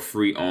for a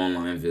free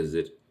online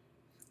visit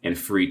and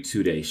free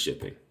 2-day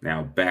shipping.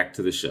 Now back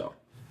to the show.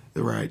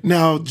 Right.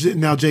 Now,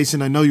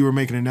 Jason, I know you were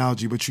making an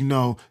analogy, but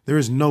there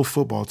is no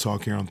football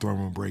talk here on Throne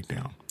Room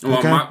Breakdown.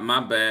 Okay? Well, my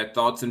bad.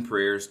 Thoughts and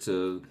prayers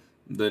to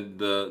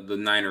the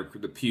Niner,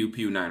 the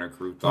Pew Niner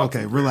crew.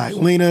 Okay, relax.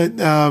 Lena,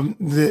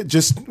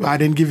 I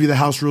didn't give you the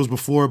house rules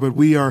before, but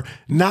we are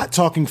not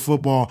talking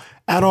football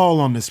at all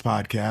on this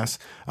podcast.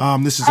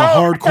 This is a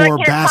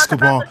hardcore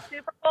basketball. In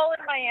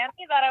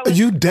Miami that I was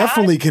you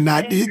definitely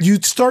cannot.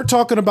 You start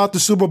talking about the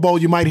Super Bowl,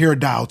 you might hear a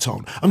dial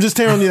tone. I'm just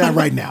telling you that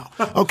right now.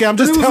 Okay, I'm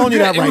just telling you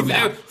that right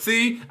now.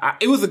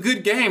 It was a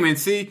good game, and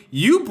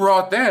you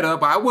brought that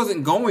up. I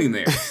wasn't going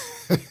there.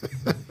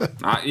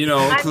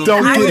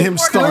 Don't get him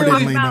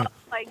started, Lena.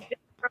 Like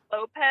Jennifer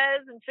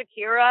Lopez and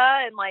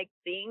Shakira, and like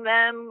seeing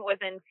them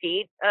within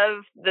feet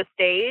of the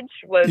stage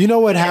was. You know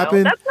what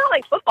happened? That's not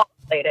like football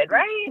related,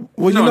 right?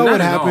 Well, you know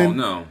what happened.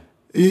 No.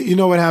 You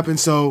know what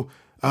happened. So.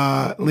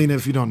 Lena,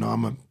 if you don't know,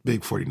 I'm a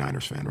big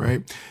 49ers fan,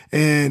 right?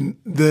 And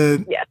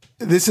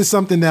this is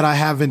something that I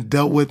haven't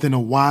dealt with in a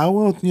while.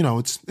 Well,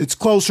 it's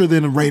closer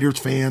than Raiders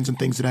fans and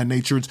things of that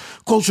nature. It's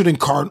closer than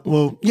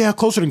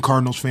closer than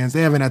Cardinals fans.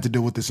 They haven't had to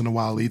deal with this in a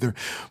while either.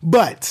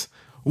 But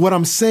what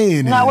I'm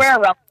saying is,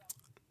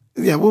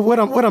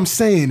 what I'm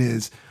saying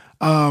is,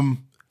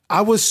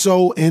 I was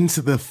so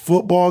into the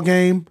football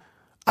game.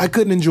 I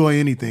couldn't enjoy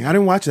anything. I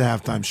didn't watch the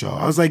halftime show.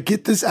 I was like,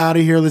 get this out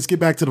of here. Let's get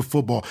back to the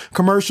football.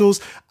 Commercials,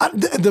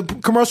 the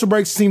commercial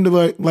breaks seemed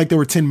to like they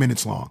were 10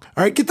 minutes long.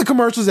 All right, get the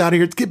commercials out of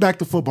here. Let's get back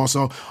to football.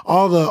 So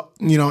all the,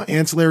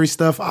 ancillary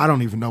stuff, I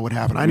don't even know what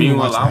happened. I didn't even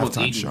watch the halftime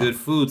show. I was eating good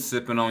food,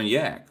 sipping on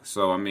yak.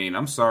 So,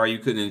 I'm sorry you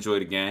couldn't enjoy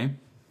the game.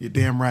 You're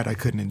damn right I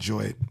couldn't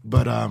enjoy it.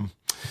 But,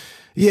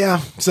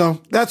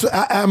 so that's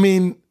what,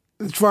 as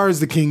far as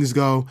the Kings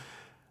go,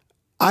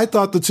 I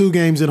thought the 2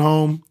 games at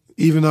home,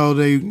 even though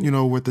they,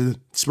 with the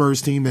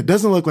Spurs team that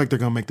doesn't look like they're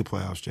going to make the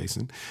playoffs,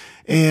 Jason,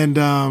 and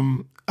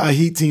a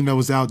Heat team that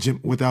was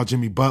without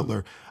Jimmy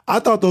Butler, I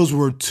thought those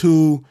were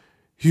 2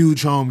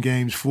 huge home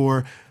games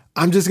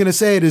I'm just going to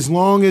say it, as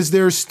long as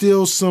there's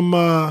still some,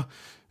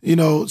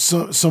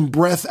 some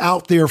breath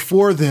out there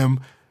for them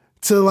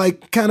to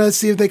like kind of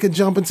see if they can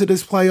jump into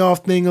this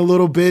playoff thing a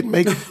little bit,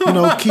 make,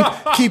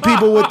 keep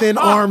people within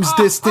arm's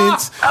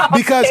distance,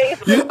 because,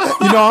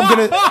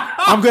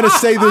 I'm going to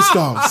say this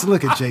though. So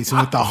look at Jason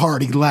with the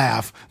hearty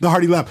laugh.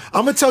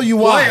 I'm going to tell you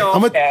why.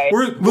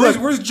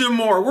 Where's Jim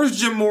Moore? Where's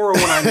Jim Moore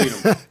when I need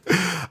him?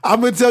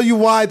 I'm going to tell you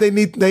why they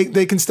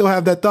can still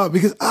have that thought,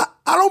 because I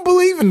don't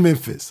believe in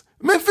Memphis.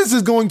 Memphis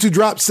is going to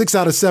drop 6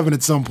 out of 7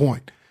 at some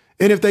point.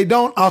 And if they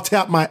don't, I'll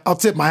tip my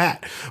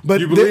hat. But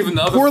you believe in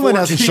the other Portland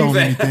hasn't shown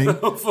anything.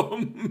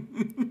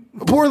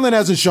 Portland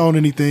hasn't shown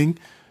anything.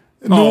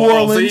 New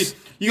Orleans.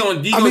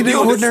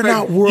 They're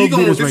not world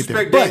beaters right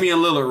there. Disrespect Damian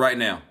Lillard right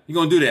now. You're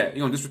gonna do that.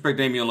 You're gonna disrespect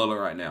Damian Lillard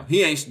right now.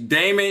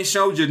 Dame ain't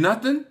showed you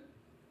nothing.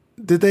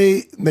 Did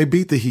they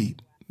beat the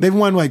Heat? They've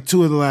won like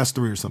 2 of the last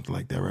 3 or something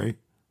like that, right?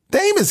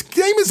 Dame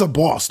is a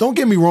boss. Don't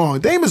get me wrong.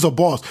 Dame is a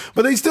boss.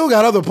 But they still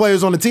got other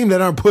players on the team that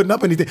aren't putting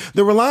up anything.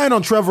 They're relying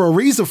on Trevor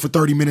Ariza for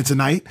 30 minutes a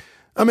night.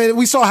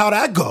 We saw how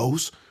that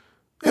goes.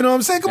 You know what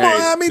I'm saying? Come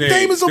on.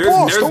 Dame is a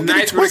boss. Don't get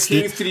it twisted.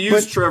 The Kings could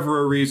use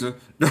Trevor Ariza.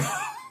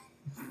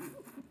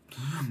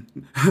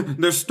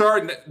 They're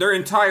starting. Their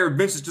entire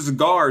bench is just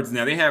guards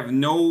now. They have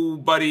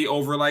nobody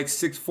over like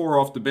 6'4"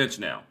 off the bench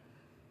now.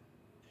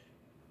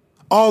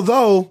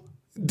 Although,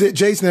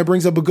 Jason, that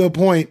brings up a good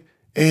point,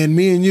 and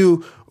me and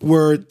you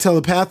were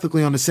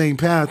telepathically on the same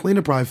path.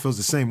 Lena probably feels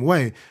the same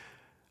way.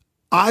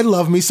 I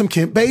love me some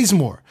Kent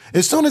Bazemore.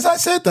 As soon as I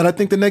said that, I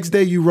think the next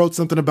day you wrote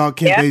something about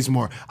Kent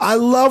Bazemore. I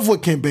love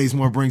what Kent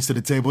Bazemore brings to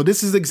the table.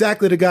 This is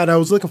exactly the guy that I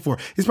was looking for.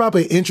 He's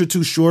probably an inch or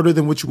 2 shorter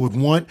than what you would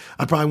want.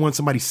 I'd probably want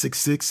somebody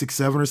 6'6",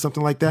 6'7", or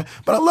something like that.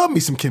 But I love me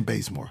some Kent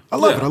Bazemore. I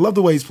love it. I love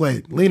the way he's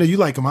played. Lena, you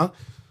like him, huh?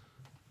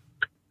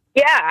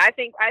 Yeah, I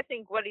think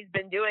what he's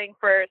been doing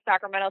for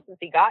Sacramento since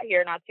he got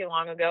here not too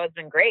long ago has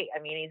been great.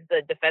 He's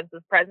the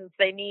defensive presence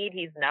they need.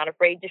 He's not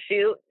afraid to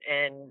shoot,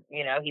 and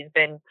he's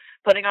been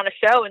putting on a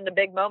show in the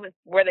big moments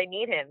where they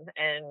need him.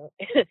 And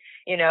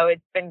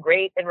it's been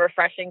great and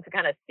refreshing to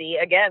kind of see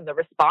again the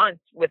response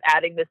with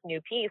adding this new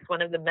piece,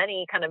 one of the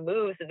many kind of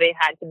moves that they've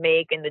had to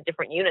make in the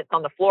different units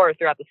on the floor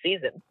throughout the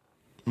season.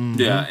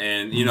 Mm-hmm. Yeah,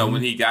 and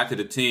when he got to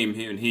the team,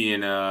 he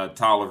and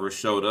Tolliver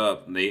showed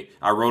up.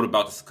 I wrote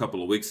about this a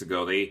couple of weeks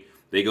ago. They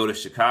go to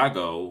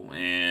Chicago,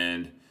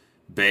 and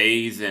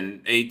Baze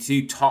and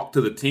AT talk to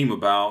the team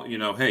about,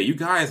 hey, you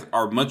guys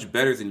are much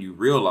better than you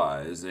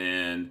realize,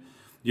 and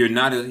you're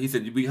not. He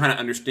said, we kind of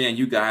understand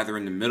you guys are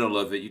in the middle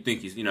of it. You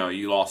think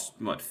you lost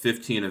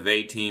 15 of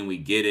 18. We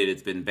get it.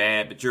 It's been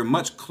bad, but you're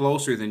much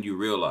closer than you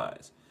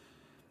realize.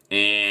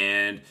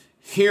 And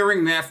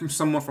hearing that from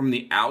someone from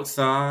the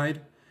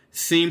outside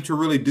seemed to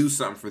really do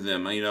something for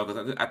them,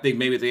 because I think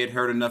maybe they had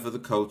heard enough of the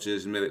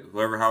coaches,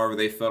 however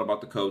they felt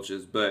about the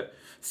coaches. But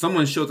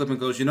someone shows up and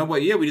goes, you know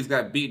what? Yeah, we just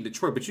got beat in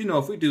Detroit, but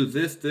if we do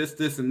this, this,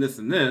 this, and this,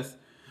 and this,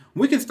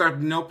 we can start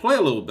to play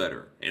a little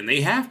better. And they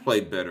have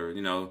played better.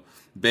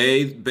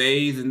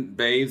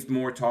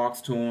 Bazemore talks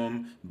to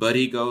him.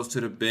 Buddy goes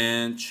to the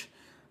bench.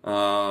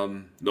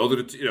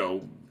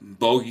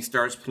 Bogey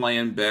starts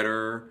playing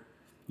better.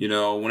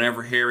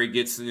 Whenever Harry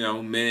gets,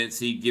 minutes,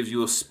 he gives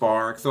you a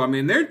spark. So,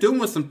 they're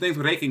doing some things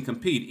where they can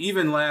compete.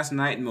 Even last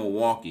night in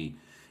Milwaukee,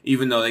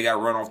 even though they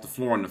got run off the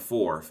floor in the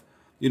fourth,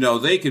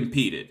 they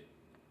competed.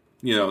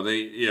 You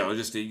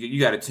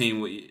got a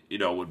team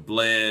with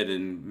Bled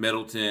and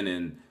Middleton,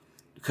 and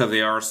because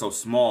they are so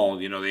small,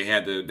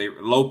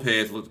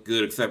 Lopez looked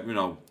good, except,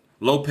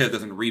 Lopez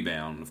doesn't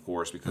rebound, of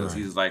course, because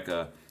he's like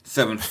a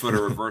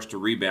 7-footer reverse to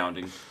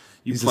rebounding.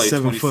 He's a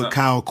 7-foot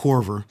Kyle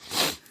Korver.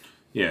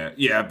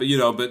 Yeah, but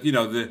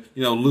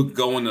Luke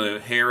going to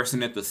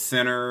Harrison at the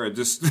center, and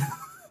just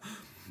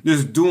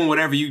doing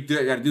whatever you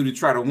got to do to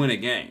try to win a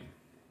game.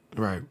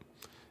 Right.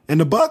 And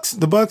the Bucks,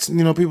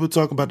 people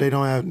talk about they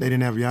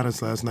didn't have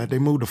Giannis last night. They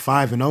moved to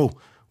 5-0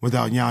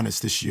 without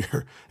Giannis this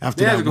year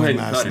after that win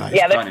last night.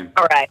 Yeah, that's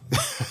all right.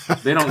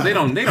 They don't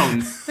need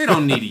Giannis. They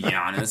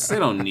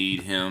don't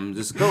need him.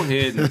 Just go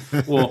ahead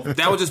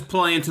that would just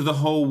play into the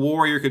whole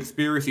Warrior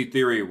conspiracy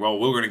theory. Well,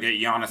 we're going to get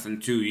Giannis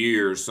in 2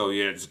 years, so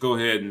yeah, just go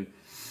ahead and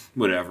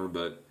whatever.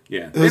 But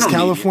yeah, those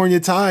California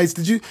ties.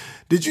 Did you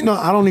know?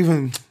 I don't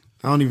even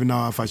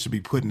know if I should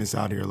be putting this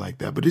out here like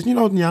that. But did you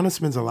know Giannis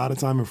spends a lot of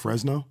time in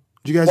Fresno?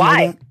 Did you guys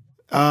know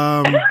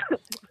that?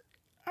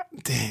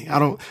 Dang, I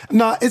don't.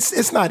 No,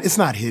 it's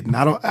not hidden.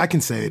 I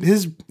can say it.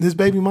 His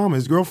baby mama,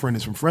 his girlfriend,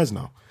 is from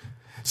Fresno.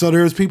 So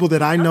there's people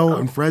that I know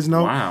in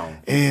Fresno. Wow.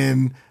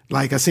 And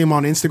I see them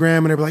on Instagram,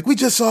 and they're like, "We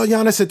just saw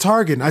Giannis at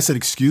Target." And I said,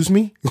 "Excuse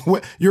me,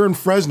 you're in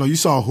Fresno. You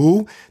saw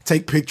who?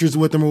 Take pictures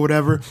with him or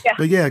whatever." Yeah.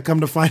 But yeah, come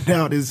to find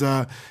out, his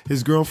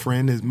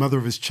girlfriend, his mother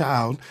of his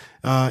child,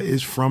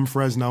 is from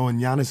Fresno,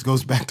 and Giannis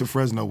goes back to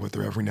Fresno with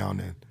her every now and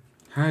then.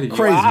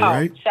 Crazy,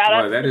 right? Shout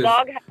out to the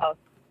doghouse.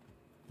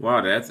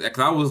 Wow, because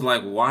I was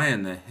like, why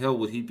in the hell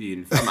would he be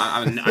in?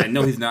 I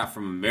know he's not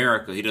from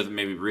America. He doesn't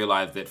maybe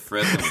realize that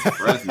Fresno is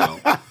Fresno.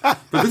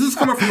 But this is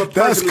coming from a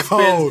person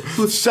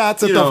who's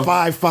shots at the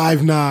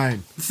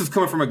 559. This is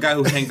coming from a guy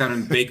who hangs out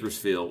in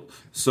Bakersfield.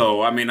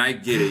 So I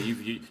get it.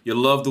 You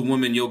love the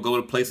woman. You'll go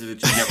to places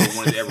that you never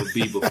wanted to ever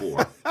be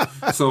before.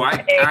 So I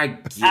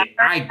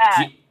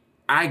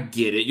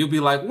get it. You'll be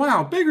like,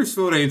 wow,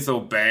 Bakersfield ain't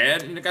so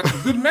bad. And they got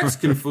some good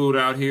Mexican food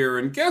out here.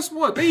 And guess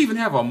what? They even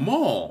have a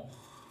mall.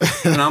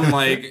 And I'm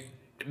like,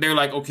 they're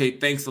like, okay,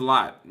 thanks a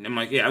lot. And I'm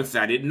like, yeah,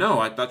 I didn't know.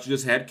 I thought you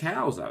just had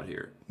cows out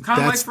here.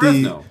 Kind of like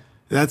Fresno.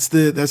 That's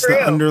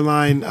the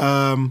underlying,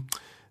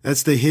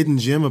 that's the hidden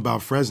gem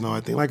about Fresno. I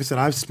think, like I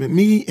said,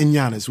 me and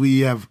Giannis, we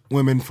have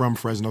women from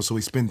Fresno, so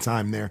we spend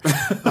time there.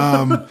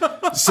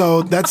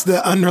 So that's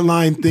the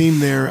underlying theme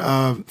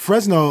there.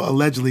 Fresno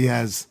allegedly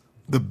has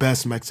the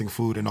best Mexican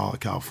food in all of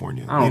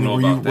California. I don't know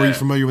about that. Were you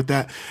familiar with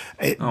that?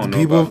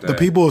 The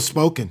people have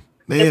spoken.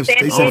 They said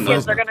Fresno.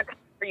 They're going to come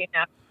for you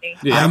now.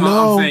 Yeah, I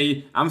know.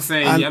 I'm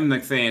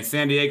saying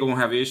San Diego won't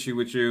have an issue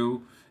with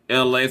you.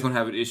 LA's gonna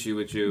have an issue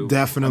with you.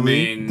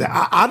 Definitely.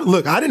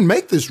 Look, I didn't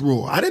make this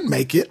rule. I didn't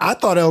make it. I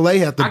thought LA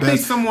had the best. I think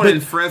someone in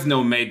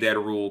Fresno made that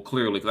rule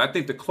clearly, because I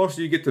think the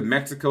closer you get to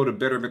Mexico, the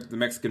better the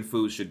Mexican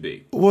food should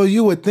be. Well,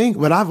 you would think,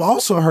 but I've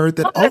also heard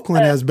that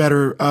Oakland has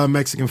better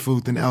Mexican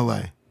food than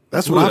LA.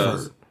 That's what I've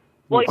heard.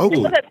 Well,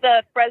 you know that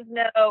the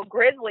Fresno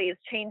Grizzlies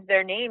changed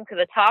their name to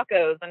the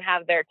Tacos and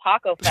have their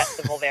taco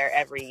festival there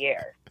every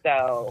year.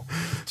 So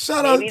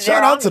shout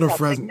out to the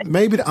Fresno.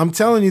 Maybe I'm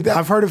telling you that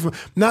I've heard it from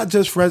not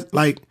just Fresno,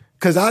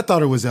 because I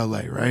thought it was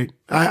LA, right?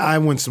 I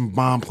went some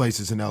bomb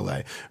places in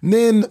LA. And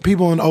then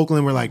people in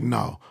Oakland were like,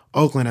 no,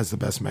 Oakland has the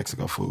best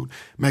Mexican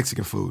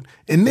food.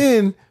 And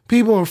then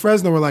people in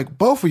Fresno were like,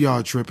 both of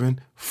y'all are tripping.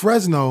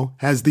 Fresno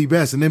has the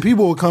best. And then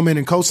people will come in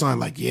and co-sign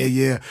like,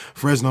 yeah,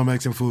 Fresno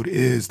Mexican food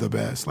is the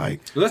best.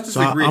 Let's just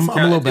agree. I'm a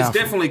little baffled.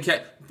 It's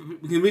definitely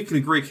we can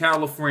agree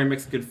California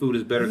Mexican food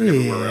is better than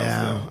everywhere else.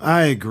 Yeah,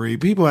 I agree.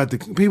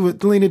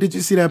 Lena, did you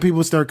see that?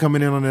 People start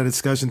coming in on that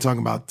discussion talking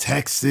about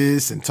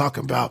Texas and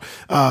talking about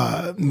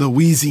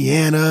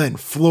Louisiana and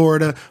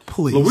Florida.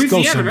 Please,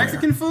 Louisiana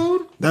Mexican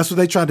food? That's what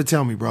they tried to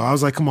tell me, bro. I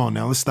was like, come on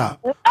now, let's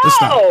stop.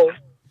 No.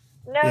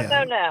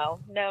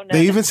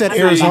 They even said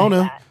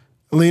Arizona.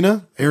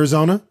 Lena,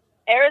 Arizona.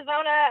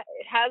 Arizona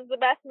has the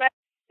best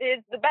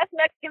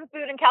Mexican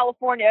food in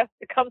California.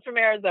 It comes from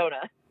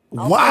Arizona.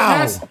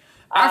 Wow.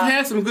 I've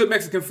had some good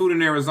Mexican food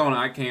in Arizona.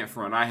 I can't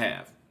front. I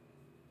have.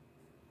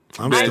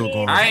 I'm still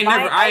going.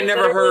 I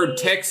never heard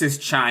Texas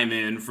chime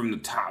in from the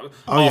top.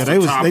 Oh yeah,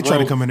 they try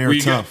to come in there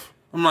tough.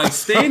 I'm like,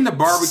 stay in the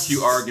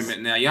barbecue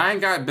argument now. Y'all ain't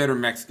got better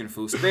Mexican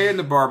food. Stay in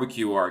the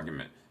barbecue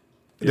argument.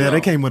 Yeah,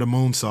 they came with a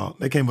moonsault.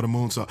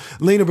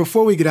 Lena,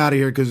 before we get out of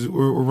here, because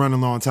we're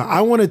running low on time, I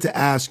wanted to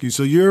ask you.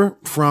 So you're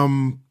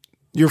from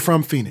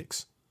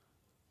Phoenix.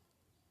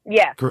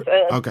 Yes.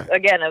 Okay.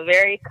 Again, a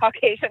very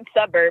Caucasian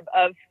suburb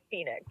of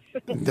Phoenix.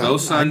 Go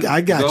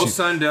I got Go you.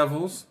 Sun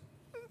Devils.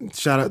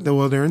 Shout out.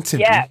 Well, they're in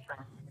Tempe. Yes.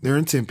 They're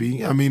in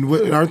Tempe. I mean,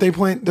 aren't they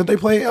playing? Did they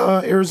play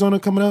Arizona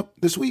coming up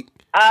this week?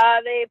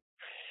 They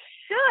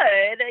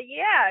should.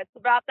 Yeah, it's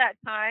about that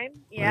time.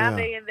 Yeah,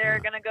 Yeah. they're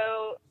gonna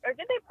go. Or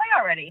did they play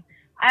already?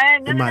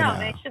 No.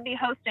 They should be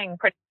hosting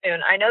pretty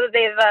soon. I know that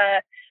they've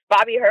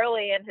Bobby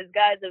Hurley and his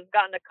guys have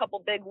gotten a couple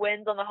big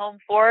wins on the home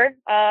floor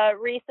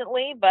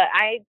recently, but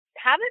I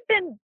haven't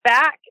been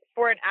back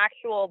for an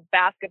actual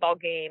basketball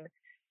game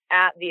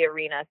at the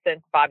arena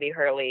since Bobby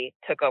Hurley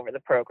took over the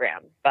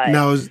program. But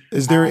Now,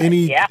 is there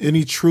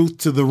any truth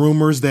to the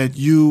rumors that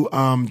you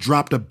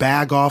dropped a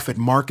bag off at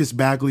Marcus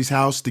Bagley's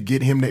house to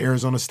get him to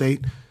Arizona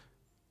State?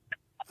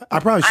 I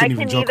probably shouldn't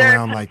even joke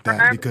around like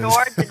that because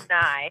nor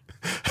deny.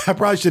 I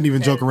probably shouldn't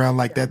even joke around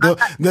like that.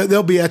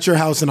 They'll be at your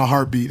house in a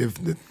heartbeat if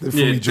we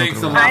joking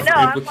Thanks a around. lot for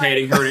I'm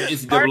implicating like, her in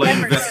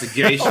NCAA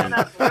investigation.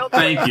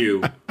 Thank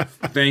you.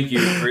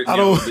 For, I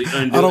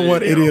don't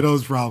want any of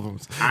those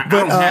problems. I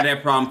don't have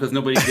that problem because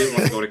nobody did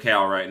want to go to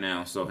Cal right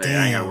now. So hey,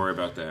 I ain't got to worry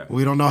about that.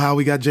 We don't know how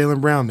we got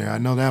Jaylen Brown there. I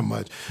know that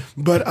much.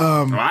 But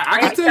I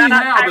can tell you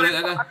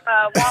how.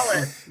 But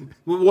Wallace.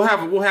 we'll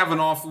have an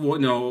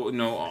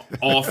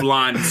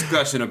offline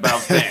discussion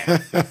about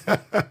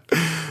that.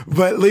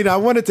 But Lena, I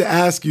wanted to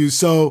ask you.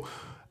 So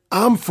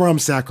I'm from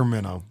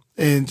Sacramento.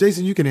 And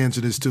Jason, you can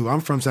answer this too.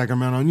 I'm from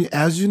Sacramento. And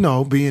as you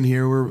know, being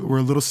here, we're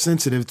a little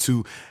sensitive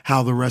to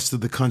how the rest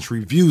of the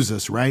country views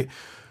us, right?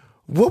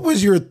 What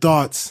was your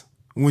thoughts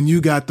when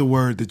you got the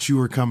word that you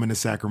were coming to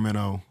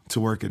Sacramento to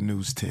work at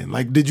News 10?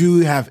 Like, did you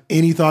have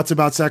any thoughts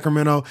about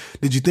Sacramento?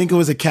 Did you think it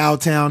was a cow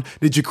town?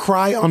 Did you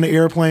cry on the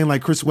airplane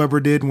like Chris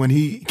Webber did when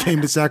he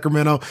came to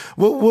Sacramento?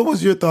 What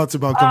was your thoughts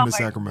about coming to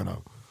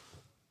Sacramento?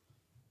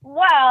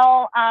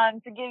 Well,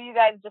 to give you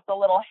guys just a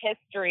little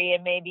history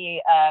and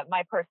maybe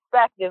my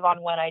perspective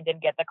on when I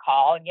did get the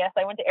call. And yes,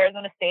 I went to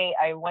Arizona State.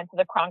 I went to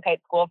the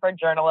Cronkite School for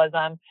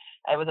Journalism.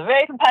 It was a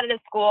very competitive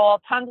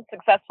school. Tons of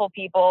successful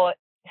people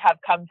have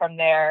come from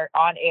there,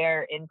 on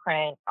air, in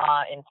print,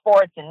 in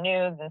sports and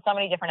news, and so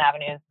many different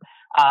avenues,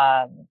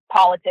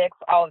 politics,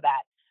 all of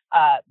that.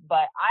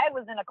 But I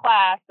was in a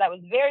class that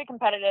was very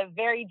competitive,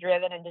 very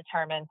driven and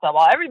determined. So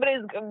while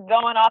everybody's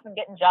going off and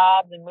getting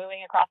jobs and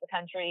moving across the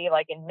country,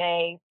 like in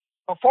May,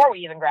 before we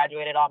even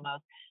graduated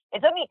almost,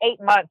 it took me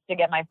 8 months to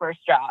get my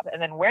first job.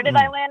 And then where did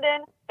I land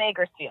in?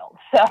 Bakersfield.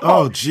 So,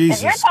 oh,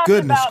 Jesus.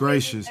 Goodness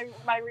gracious.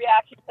 My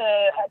reaction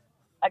to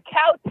a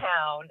cow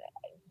town.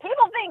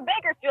 People think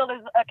Bakersfield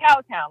is a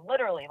cow town,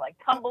 literally, like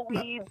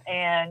tumbleweeds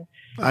and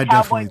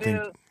cowboy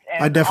boots.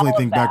 I definitely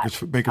think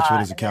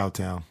Bakersfield is a cow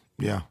town.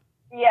 Yeah.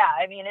 Yeah,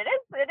 I mean, it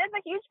is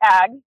a huge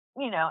ag,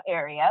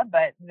 area,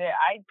 but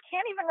I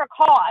can't even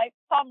recall. I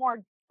saw more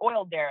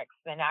oil derricks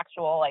than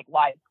actual, like,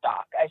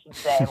 livestock, I should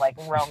say, like,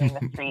 roaming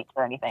the streets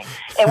or anything.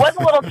 It was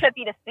a little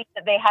trippy to see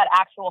that they had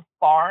actual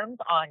farms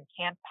on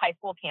high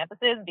school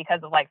campuses because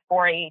of, like,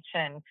 4-H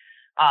and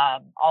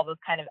all those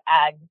kind of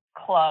ag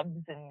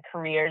clubs and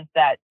careers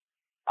that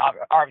are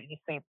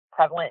obviously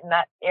prevalent in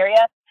that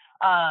area.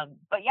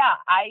 But yeah,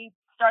 I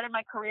started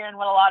my career in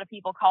what a lot of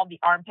people call the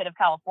armpit of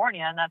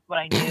California, and that's what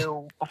I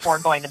knew before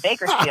going to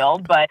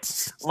Bakersfield.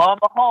 But lo and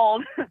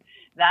behold,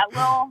 that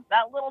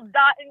little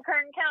dot in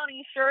Kern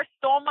County sure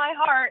stole my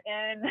heart.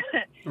 And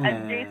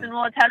as Jason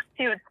will attest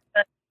to,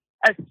 it's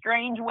a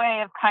strange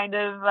way of kind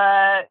of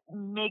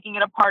making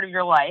it a part of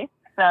your life.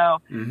 So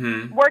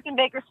worked in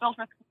Bakersfield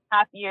for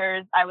 3.5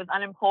 years. I was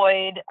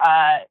unemployed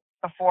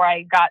before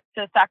I got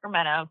to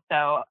Sacramento.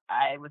 So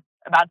I was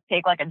about to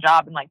take like a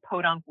job in like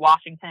Podunk,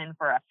 Washington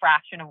for a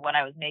fraction of what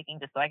I was making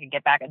just so I could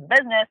get back into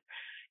business.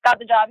 Got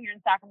the job here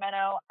in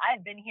Sacramento. I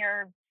had been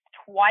here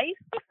twice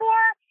before.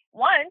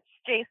 Once,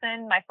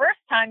 Jason, my first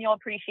time, you'll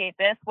appreciate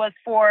this, was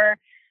for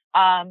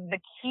the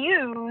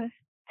Q's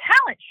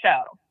talent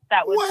show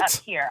that was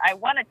up here. I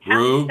won a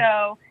talent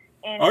show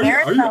in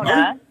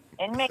Arizona,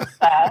 in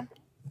Mesa.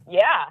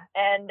 Yeah.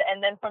 And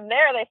then from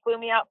there, they flew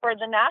me out for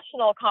the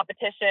national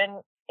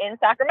competition in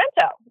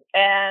Sacramento.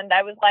 And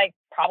I was like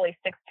probably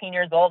 16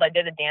 years old. I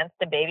did a dance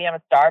to Baby I'm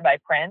a Star by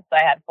Prince.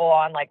 I had full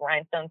on like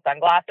rhinestone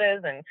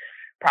sunglasses and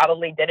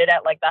probably did it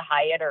at like the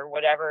Hyatt or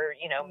whatever,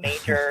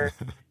 major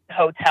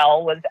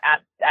hotel was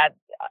at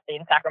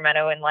in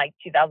Sacramento in like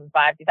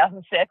 2005,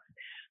 2006.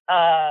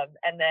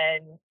 And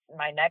then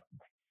my next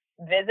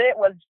visit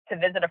was to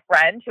visit a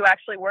friend who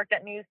actually worked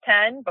at News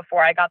 10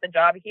 before I got the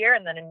job here.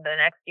 And then in the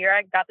next year,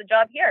 I got the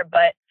job here.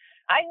 But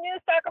I knew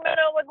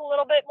Sacramento was a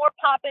little bit more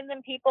poppin'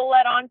 than people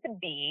let on to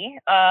be.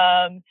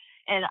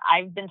 And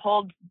I've been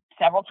told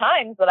several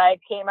times that I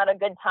came at a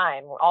good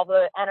time. All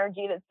the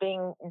energy that's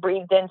being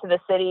breathed into the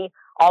city,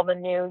 all the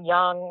new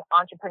young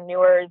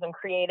entrepreneurs and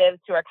creatives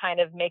who are kind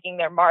of making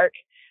their mark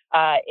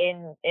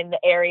in the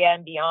area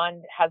and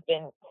beyond has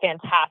been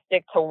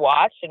fantastic to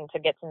watch and to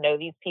get to know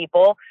these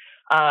people.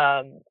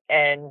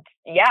 And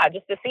yeah,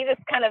 just to see this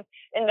kind of,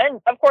 and then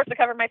of course to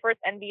cover my first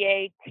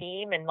NBA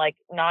team and like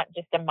not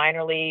just a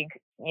minor league,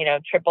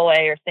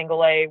 AAA or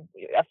single A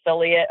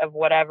affiliate of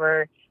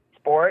whatever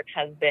sport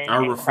has been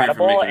I'll refrain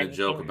from incredible. making a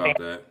joke about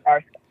that.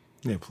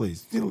 Yeah,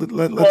 please. Let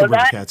the River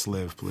Cats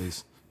live,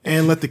 please.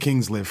 And let the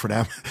Kings live for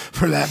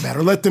that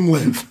matter. Let them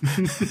live.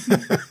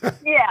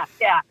 Yeah.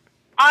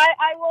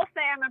 I will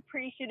say I'm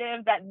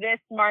appreciative that this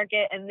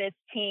market and this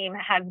team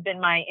has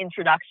been my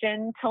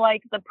introduction to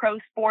like the pro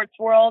sports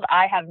world.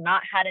 I have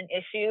not had an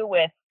issue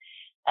with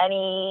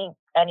any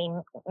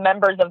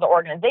members of the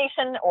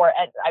organization, or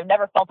I've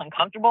never felt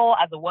uncomfortable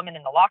as a woman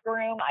in the locker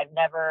room. I've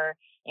never,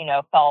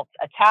 felt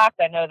attacked.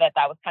 I know that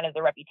was kind of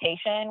the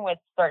reputation with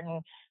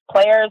certain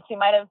players who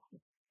might have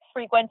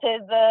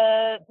frequented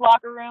the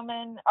locker room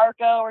in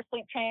Arco or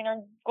Sleep Train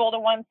or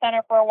Golden One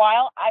Center for a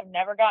while. I've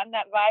never gotten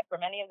that vibe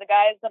from any of the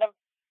guys that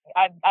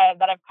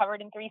I've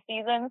covered in 3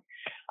 seasons.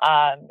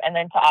 And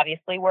then to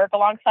obviously work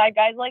alongside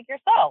guys like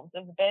yourselves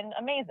has been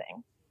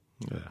amazing.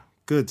 Yeah.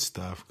 Good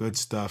stuff.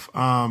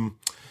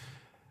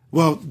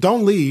 Well,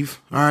 don't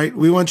leave. All right.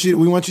 We want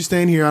you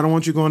staying here. I don't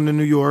want you going to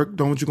New York.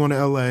 Don't want you going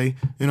to LA. You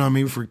know what I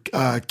mean? For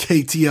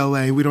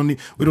KTLA. We don't need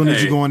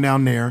you going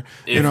down there.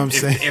 You know what I'm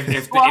saying?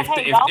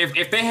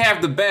 If they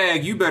have the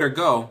bag, you better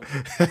go.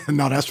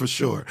 No, that's for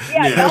sure.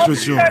 Yeah, that's for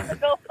sure.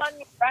 Go fund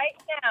me right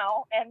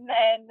now, and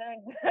then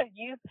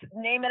you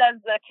name it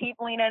as the Keep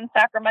Lena in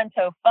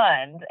Sacramento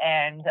Fund,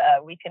 and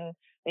we can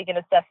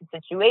assess the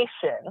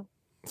situation.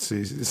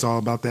 See, it's all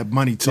about that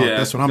money talk. Yeah,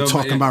 that's what I'm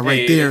talking about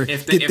right there.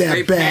 Get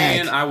that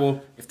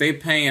bag. If they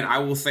paying, I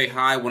will say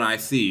hi when I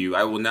see you.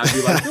 I will not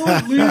be like,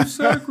 don't leave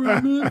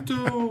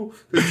Sacramento.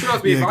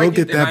 Trust me, if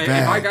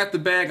I got the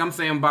bag, I'm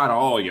saying bye to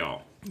all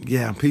y'all.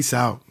 Yeah, peace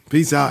out.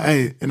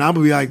 Hey, and I'm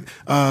gonna be like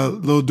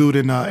little dude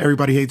in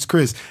Everybody Hates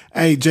Chris.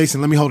 Hey,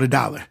 Jason, let me hold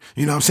 $1.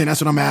 You know what I'm saying? That's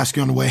what I'm gonna ask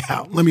you on the way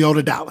out. Let me hold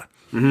 $1.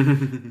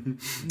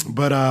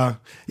 But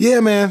yeah,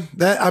 man,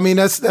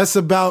 that's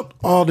about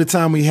all the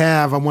time we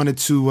have. I wanted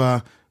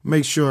to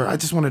make sure. I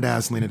just wanted to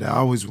ask Lena that. I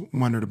always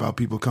wondered about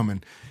people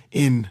coming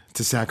in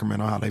to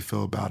Sacramento, how they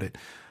feel about it.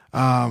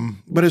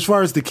 But as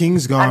far as the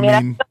Kings go, I mean, I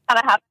kind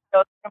of have to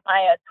go through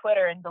my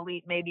Twitter and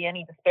delete maybe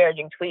any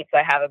disparaging tweets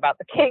I have about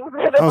the Kings.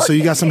 Oh, so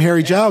you got some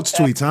Harry Giles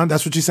tweets, huh?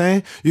 That's what you're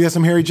saying? You got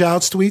some Harry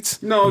Giles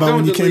tweets? No,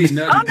 don't delete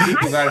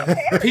nothing.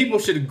 People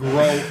should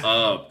grow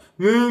up.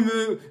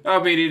 I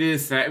mean, it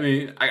is. I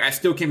mean, I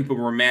still can't believe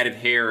people were mad at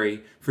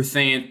Harry for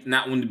saying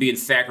not wanting to be in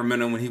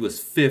Sacramento when he was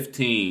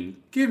 15.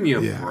 Give me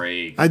a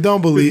break. I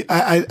don't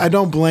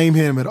blame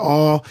him at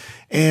all.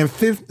 And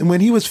when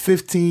he was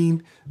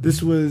 15,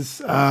 this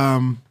was.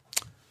 I'll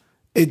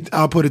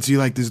put it to you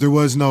like this: there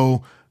was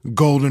no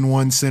Golden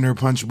One Center,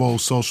 Punch Bowl,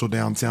 Social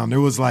downtown. There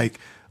was like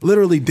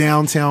literally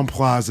Downtown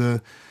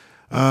Plaza,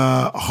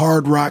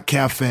 Hard Rock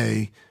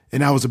Cafe.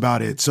 And that was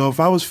about it. So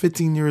if I was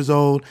 15 years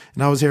old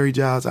and I was Harry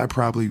Giles, I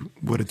probably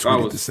would have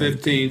tweeted the same.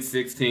 15,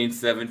 16,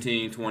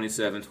 17,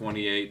 27,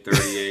 28,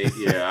 38.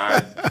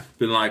 Yeah, I've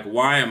been like,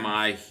 why am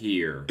I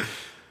here?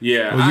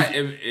 Yeah,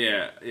 well,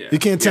 You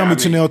can't tell me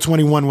Tunnel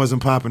 21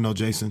 wasn't popping though,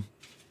 Jason.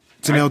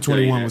 Tunnel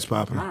 21 was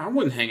popping. I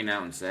wasn't hanging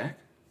out in Sac.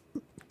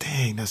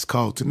 Dang, that's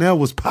cold. Tunnel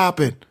was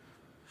popping.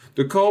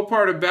 The cold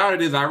part about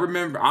it is I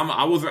remember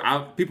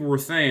people were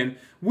saying,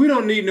 we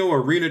don't need no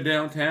arena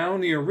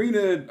downtown. The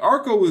arena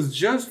Arco was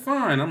just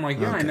fine. I'm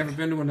like, I ain't never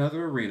been to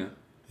another arena.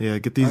 Yeah,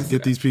 get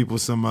these people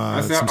some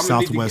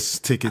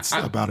Southwest tickets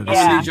about it.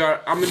 I'm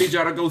gonna need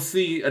y'all to go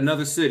see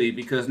another city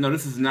because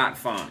this is not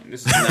fine.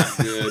 This is not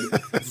good.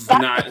 This is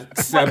not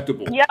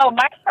acceptable. Yo,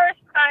 my first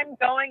time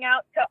going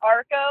out to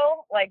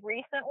Arco, like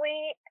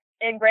recently,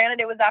 and granted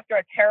it was after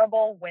a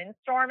terrible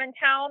windstorm in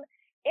town,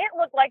 it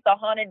looked like the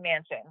Haunted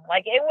Mansion.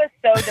 Like, it was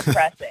so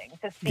depressing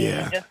to see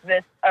just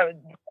this.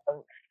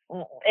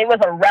 It was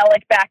a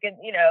relic back in,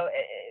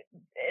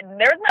 and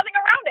there's nothing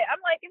around it. I'm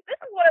like, if this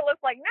is what it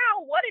looks like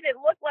now, what did it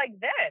look like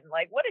then?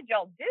 Like, what did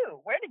y'all do?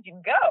 Where did you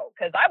go?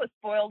 Because I was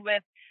spoiled with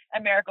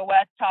America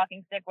West,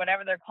 Talking Stick,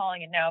 whatever they're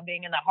calling it now,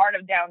 being in the heart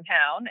of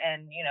downtown.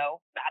 And,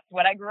 that's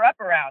what I grew up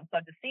around.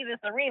 So to see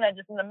this arena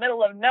just in the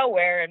middle of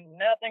nowhere and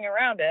nothing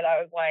around it, I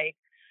was like,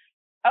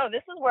 oh,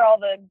 this is where all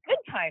the good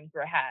times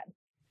were had.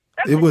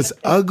 It was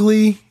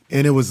ugly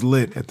and it was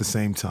lit at the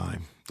same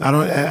time.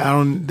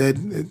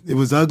 It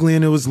was ugly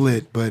and it was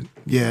lit, but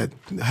yeah,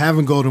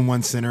 having Golden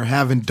One Center,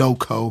 having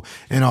Doco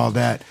and all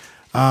that.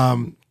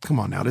 Come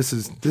on now, this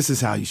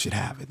is how you should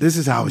have it. This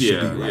is how it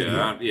should be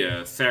right here.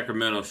 Yeah.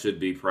 Sacramento should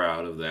be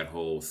proud of that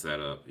whole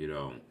setup,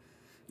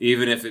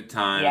 even if at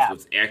times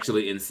what's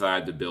actually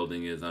inside the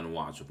building is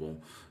unwatchable.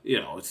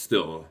 It's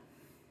still.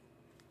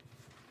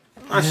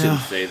 I shouldn't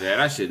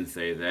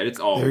say that. It's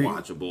all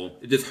watchable.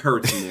 It just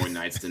hurts more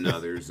nights than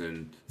others,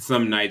 and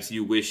some nights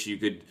you wish you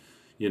could.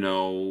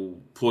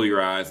 Pull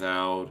your eyes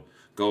out,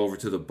 go over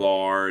to the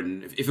bar,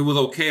 and if it was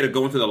okay to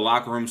go into the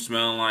locker room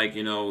smelling like,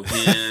 hen, or,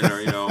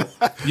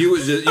 you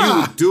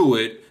would do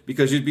it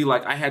because you'd be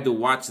like, I had to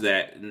watch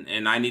that,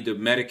 and I need to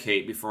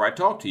medicate before I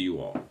talk to you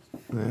all.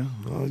 Yeah,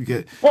 how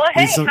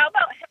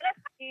about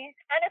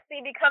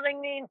Hennessy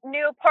becoming the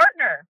new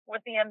partner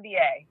with the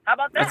NBA? How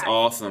about that? That's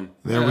awesome.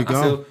 There we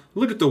go.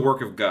 Look at the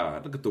work of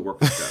God.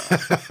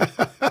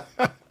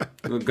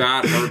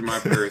 God heard my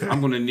prayers.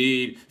 I'm going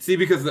to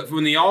because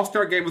when the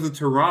All-Star game was in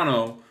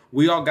Toronto,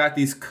 we all got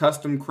these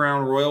custom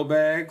Crown Royal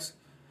bags,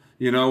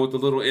 with the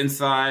little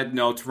inside,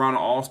 Toronto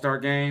All-Star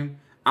game.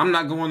 I'm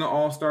not going to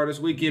All-Star this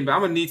weekend, but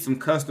I'm gonna need some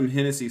custom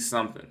Hennessy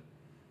something.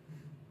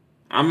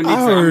 I'm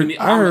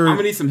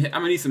gonna need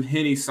some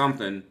Henny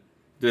something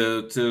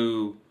to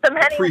some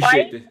Henny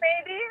appreciate White,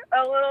 maybe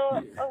a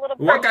little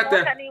Well, I got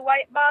personal that. Henny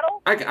White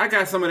bottle. I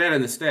got some of that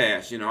in the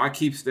stash. I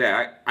keep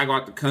stash. I go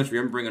out the country.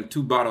 I'm bringing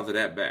 2 bottles of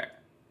that back.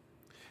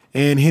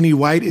 And Henny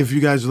White, if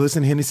you guys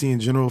listen, Hennessy in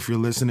general, if you're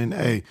listening,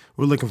 hey,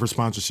 we're looking for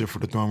sponsorship for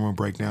the Throne Room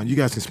Breakdown. You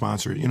guys can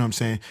sponsor it. You know what I'm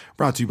saying?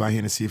 Brought to you by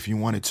Hennessy if you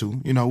wanted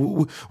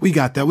to. We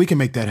got that. We can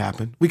make that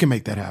happen.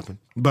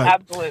 But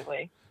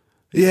Absolutely.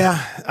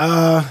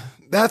 Yeah,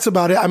 that's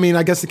about it. I mean,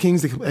 I guess the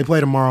Kings, they play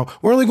tomorrow.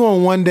 We're only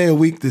going 1 day a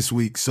week this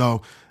week,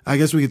 so I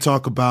guess we could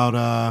talk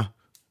about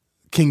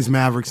Kings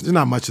Mavericks. There's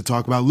not much to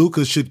talk about.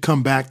 Luka should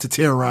come back to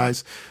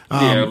terrorize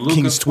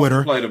Kings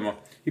Twitter.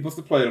 He's supposed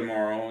to play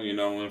tomorrow, and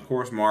of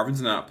course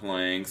Marvin's not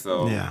playing,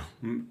 so yeah.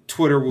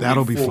 Twitter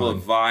will be full fun.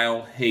 of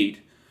vile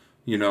hate,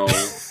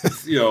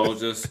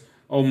 just,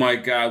 oh my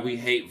God, we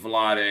hate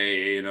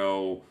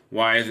Vlade,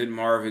 why isn't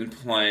Marvin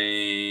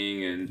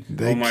playing, and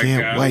they oh my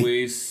can't God, wait.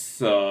 we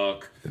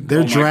suck. Their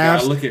oh my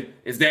drafts. God,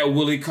 is that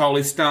Willie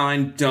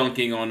Cauley-Stein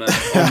dunking on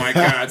us? Oh my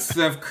God,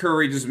 Steph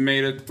Curry just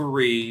made a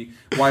 3.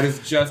 Why does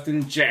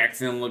Justin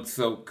Jackson look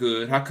so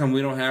good? How come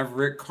we don't have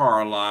Rick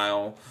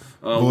Carlisle?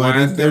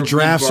 Boy, their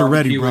drafts are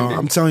ready, bro.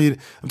 I'm telling you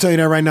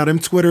that right now. Them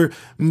Twitter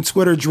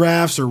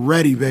drafts are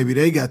ready, baby.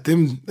 They got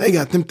them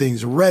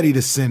things ready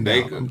to send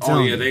out. They're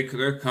coming.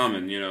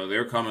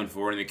 They're coming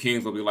for it. And the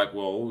Kings will be like,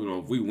 well,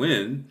 if we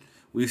win,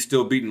 we've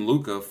still beaten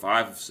Luka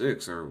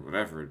 5-6 or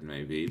whatever it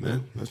may be. Yeah,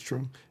 that's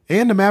true.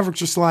 And the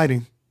Mavericks are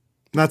sliding.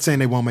 Not saying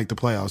they won't make the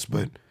playoffs,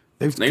 but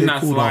they've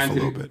cooled off a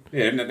little bit.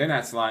 Yeah, they're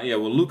not sliding. Yeah,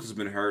 well, Luka's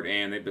been hurt,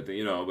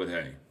 but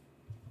hey,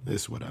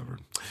 it's whatever.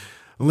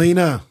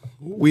 Lena,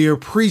 we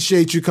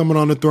appreciate you coming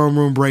on the Throne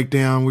Room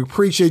Breakdown. We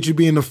appreciate you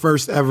being the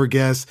first ever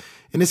guest.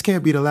 And this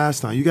can't be the last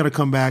time. You got to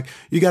come back.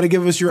 You got to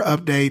give us your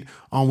update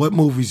on what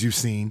movies you've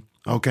seen,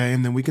 okay?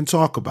 And then we can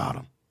talk about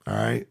them, all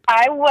right?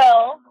 I will.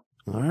 All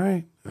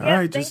right.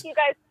 Thank you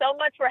guys so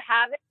much for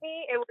having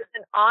me. It was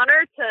an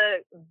honor to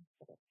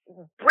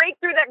break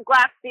through that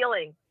glass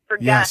ceiling for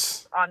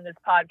guests on this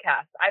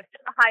podcast. I've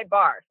set a high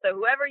bar. So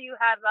whoever you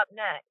have up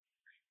next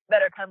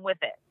better come with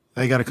it.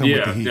 They got to come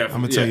with the heat. I'm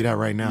going to tell you that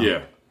right now.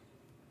 Yeah.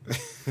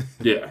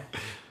 Yeah.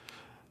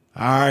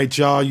 All right,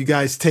 y'all. You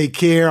guys take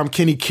care. I'm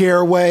Kenny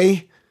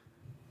Caraway.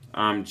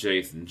 I'm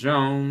Jason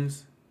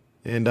Jones.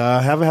 And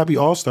have a happy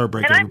All-Star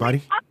break,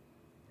 everybody.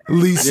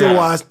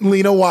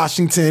 Lena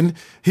Washington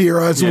here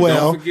as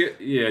well.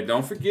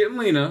 Don't forget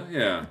Lena.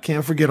 Yeah.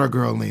 Can't forget our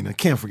girl Lena.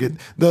 Can't forget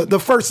the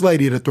first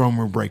lady of the Throne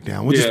Room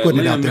Breakdown. We're just putting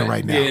it out there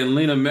right now. Yeah, and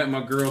Lena met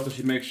my girl, so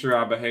she makes sure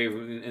I behave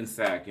in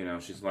SAC.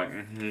 She's like,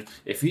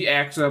 if he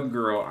acts up,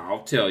 girl,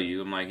 I'll tell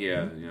you. I'm like,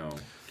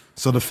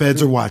 So the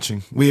feds are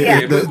watching.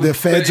 The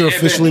feds are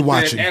officially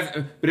watching.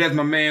 But as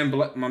my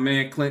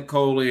man Clint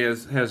Coley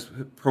has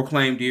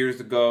proclaimed years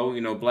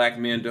ago, black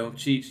men don't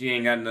cheat. She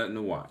ain't got nothing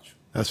to watch.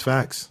 That's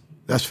facts.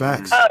 That's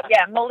facts. Oh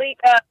yeah,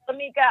 Lamika,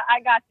 I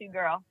got you,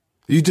 girl.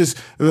 You just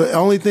the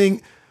only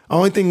thing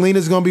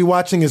Lena's gonna be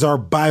watching is our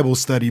Bible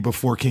study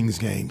before Kings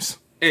games.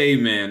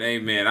 Amen.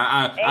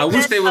 I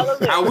wish they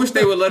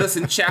would let us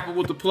in chapel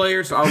with the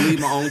players. So I'll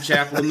lead my own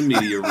chapel in the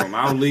media room.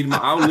 I'll lead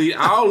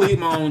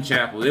my own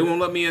chapel. They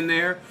won't let me in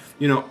there.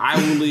 I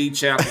will lead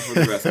chapel for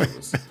the rest of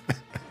us.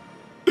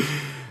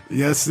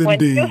 Yes, when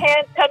indeed. When 2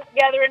 hands come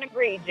together and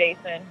agree,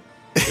 Jason.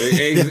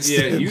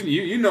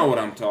 You know what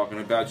I'm talking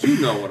about.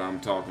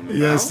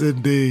 Yes,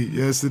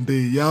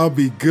 indeed. Y'all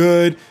be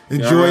good.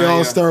 Enjoy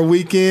All-Star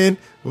Weekend.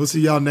 We'll see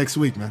y'all next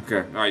week, man.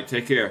 Okay. All right.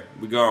 Take care.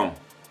 We gone.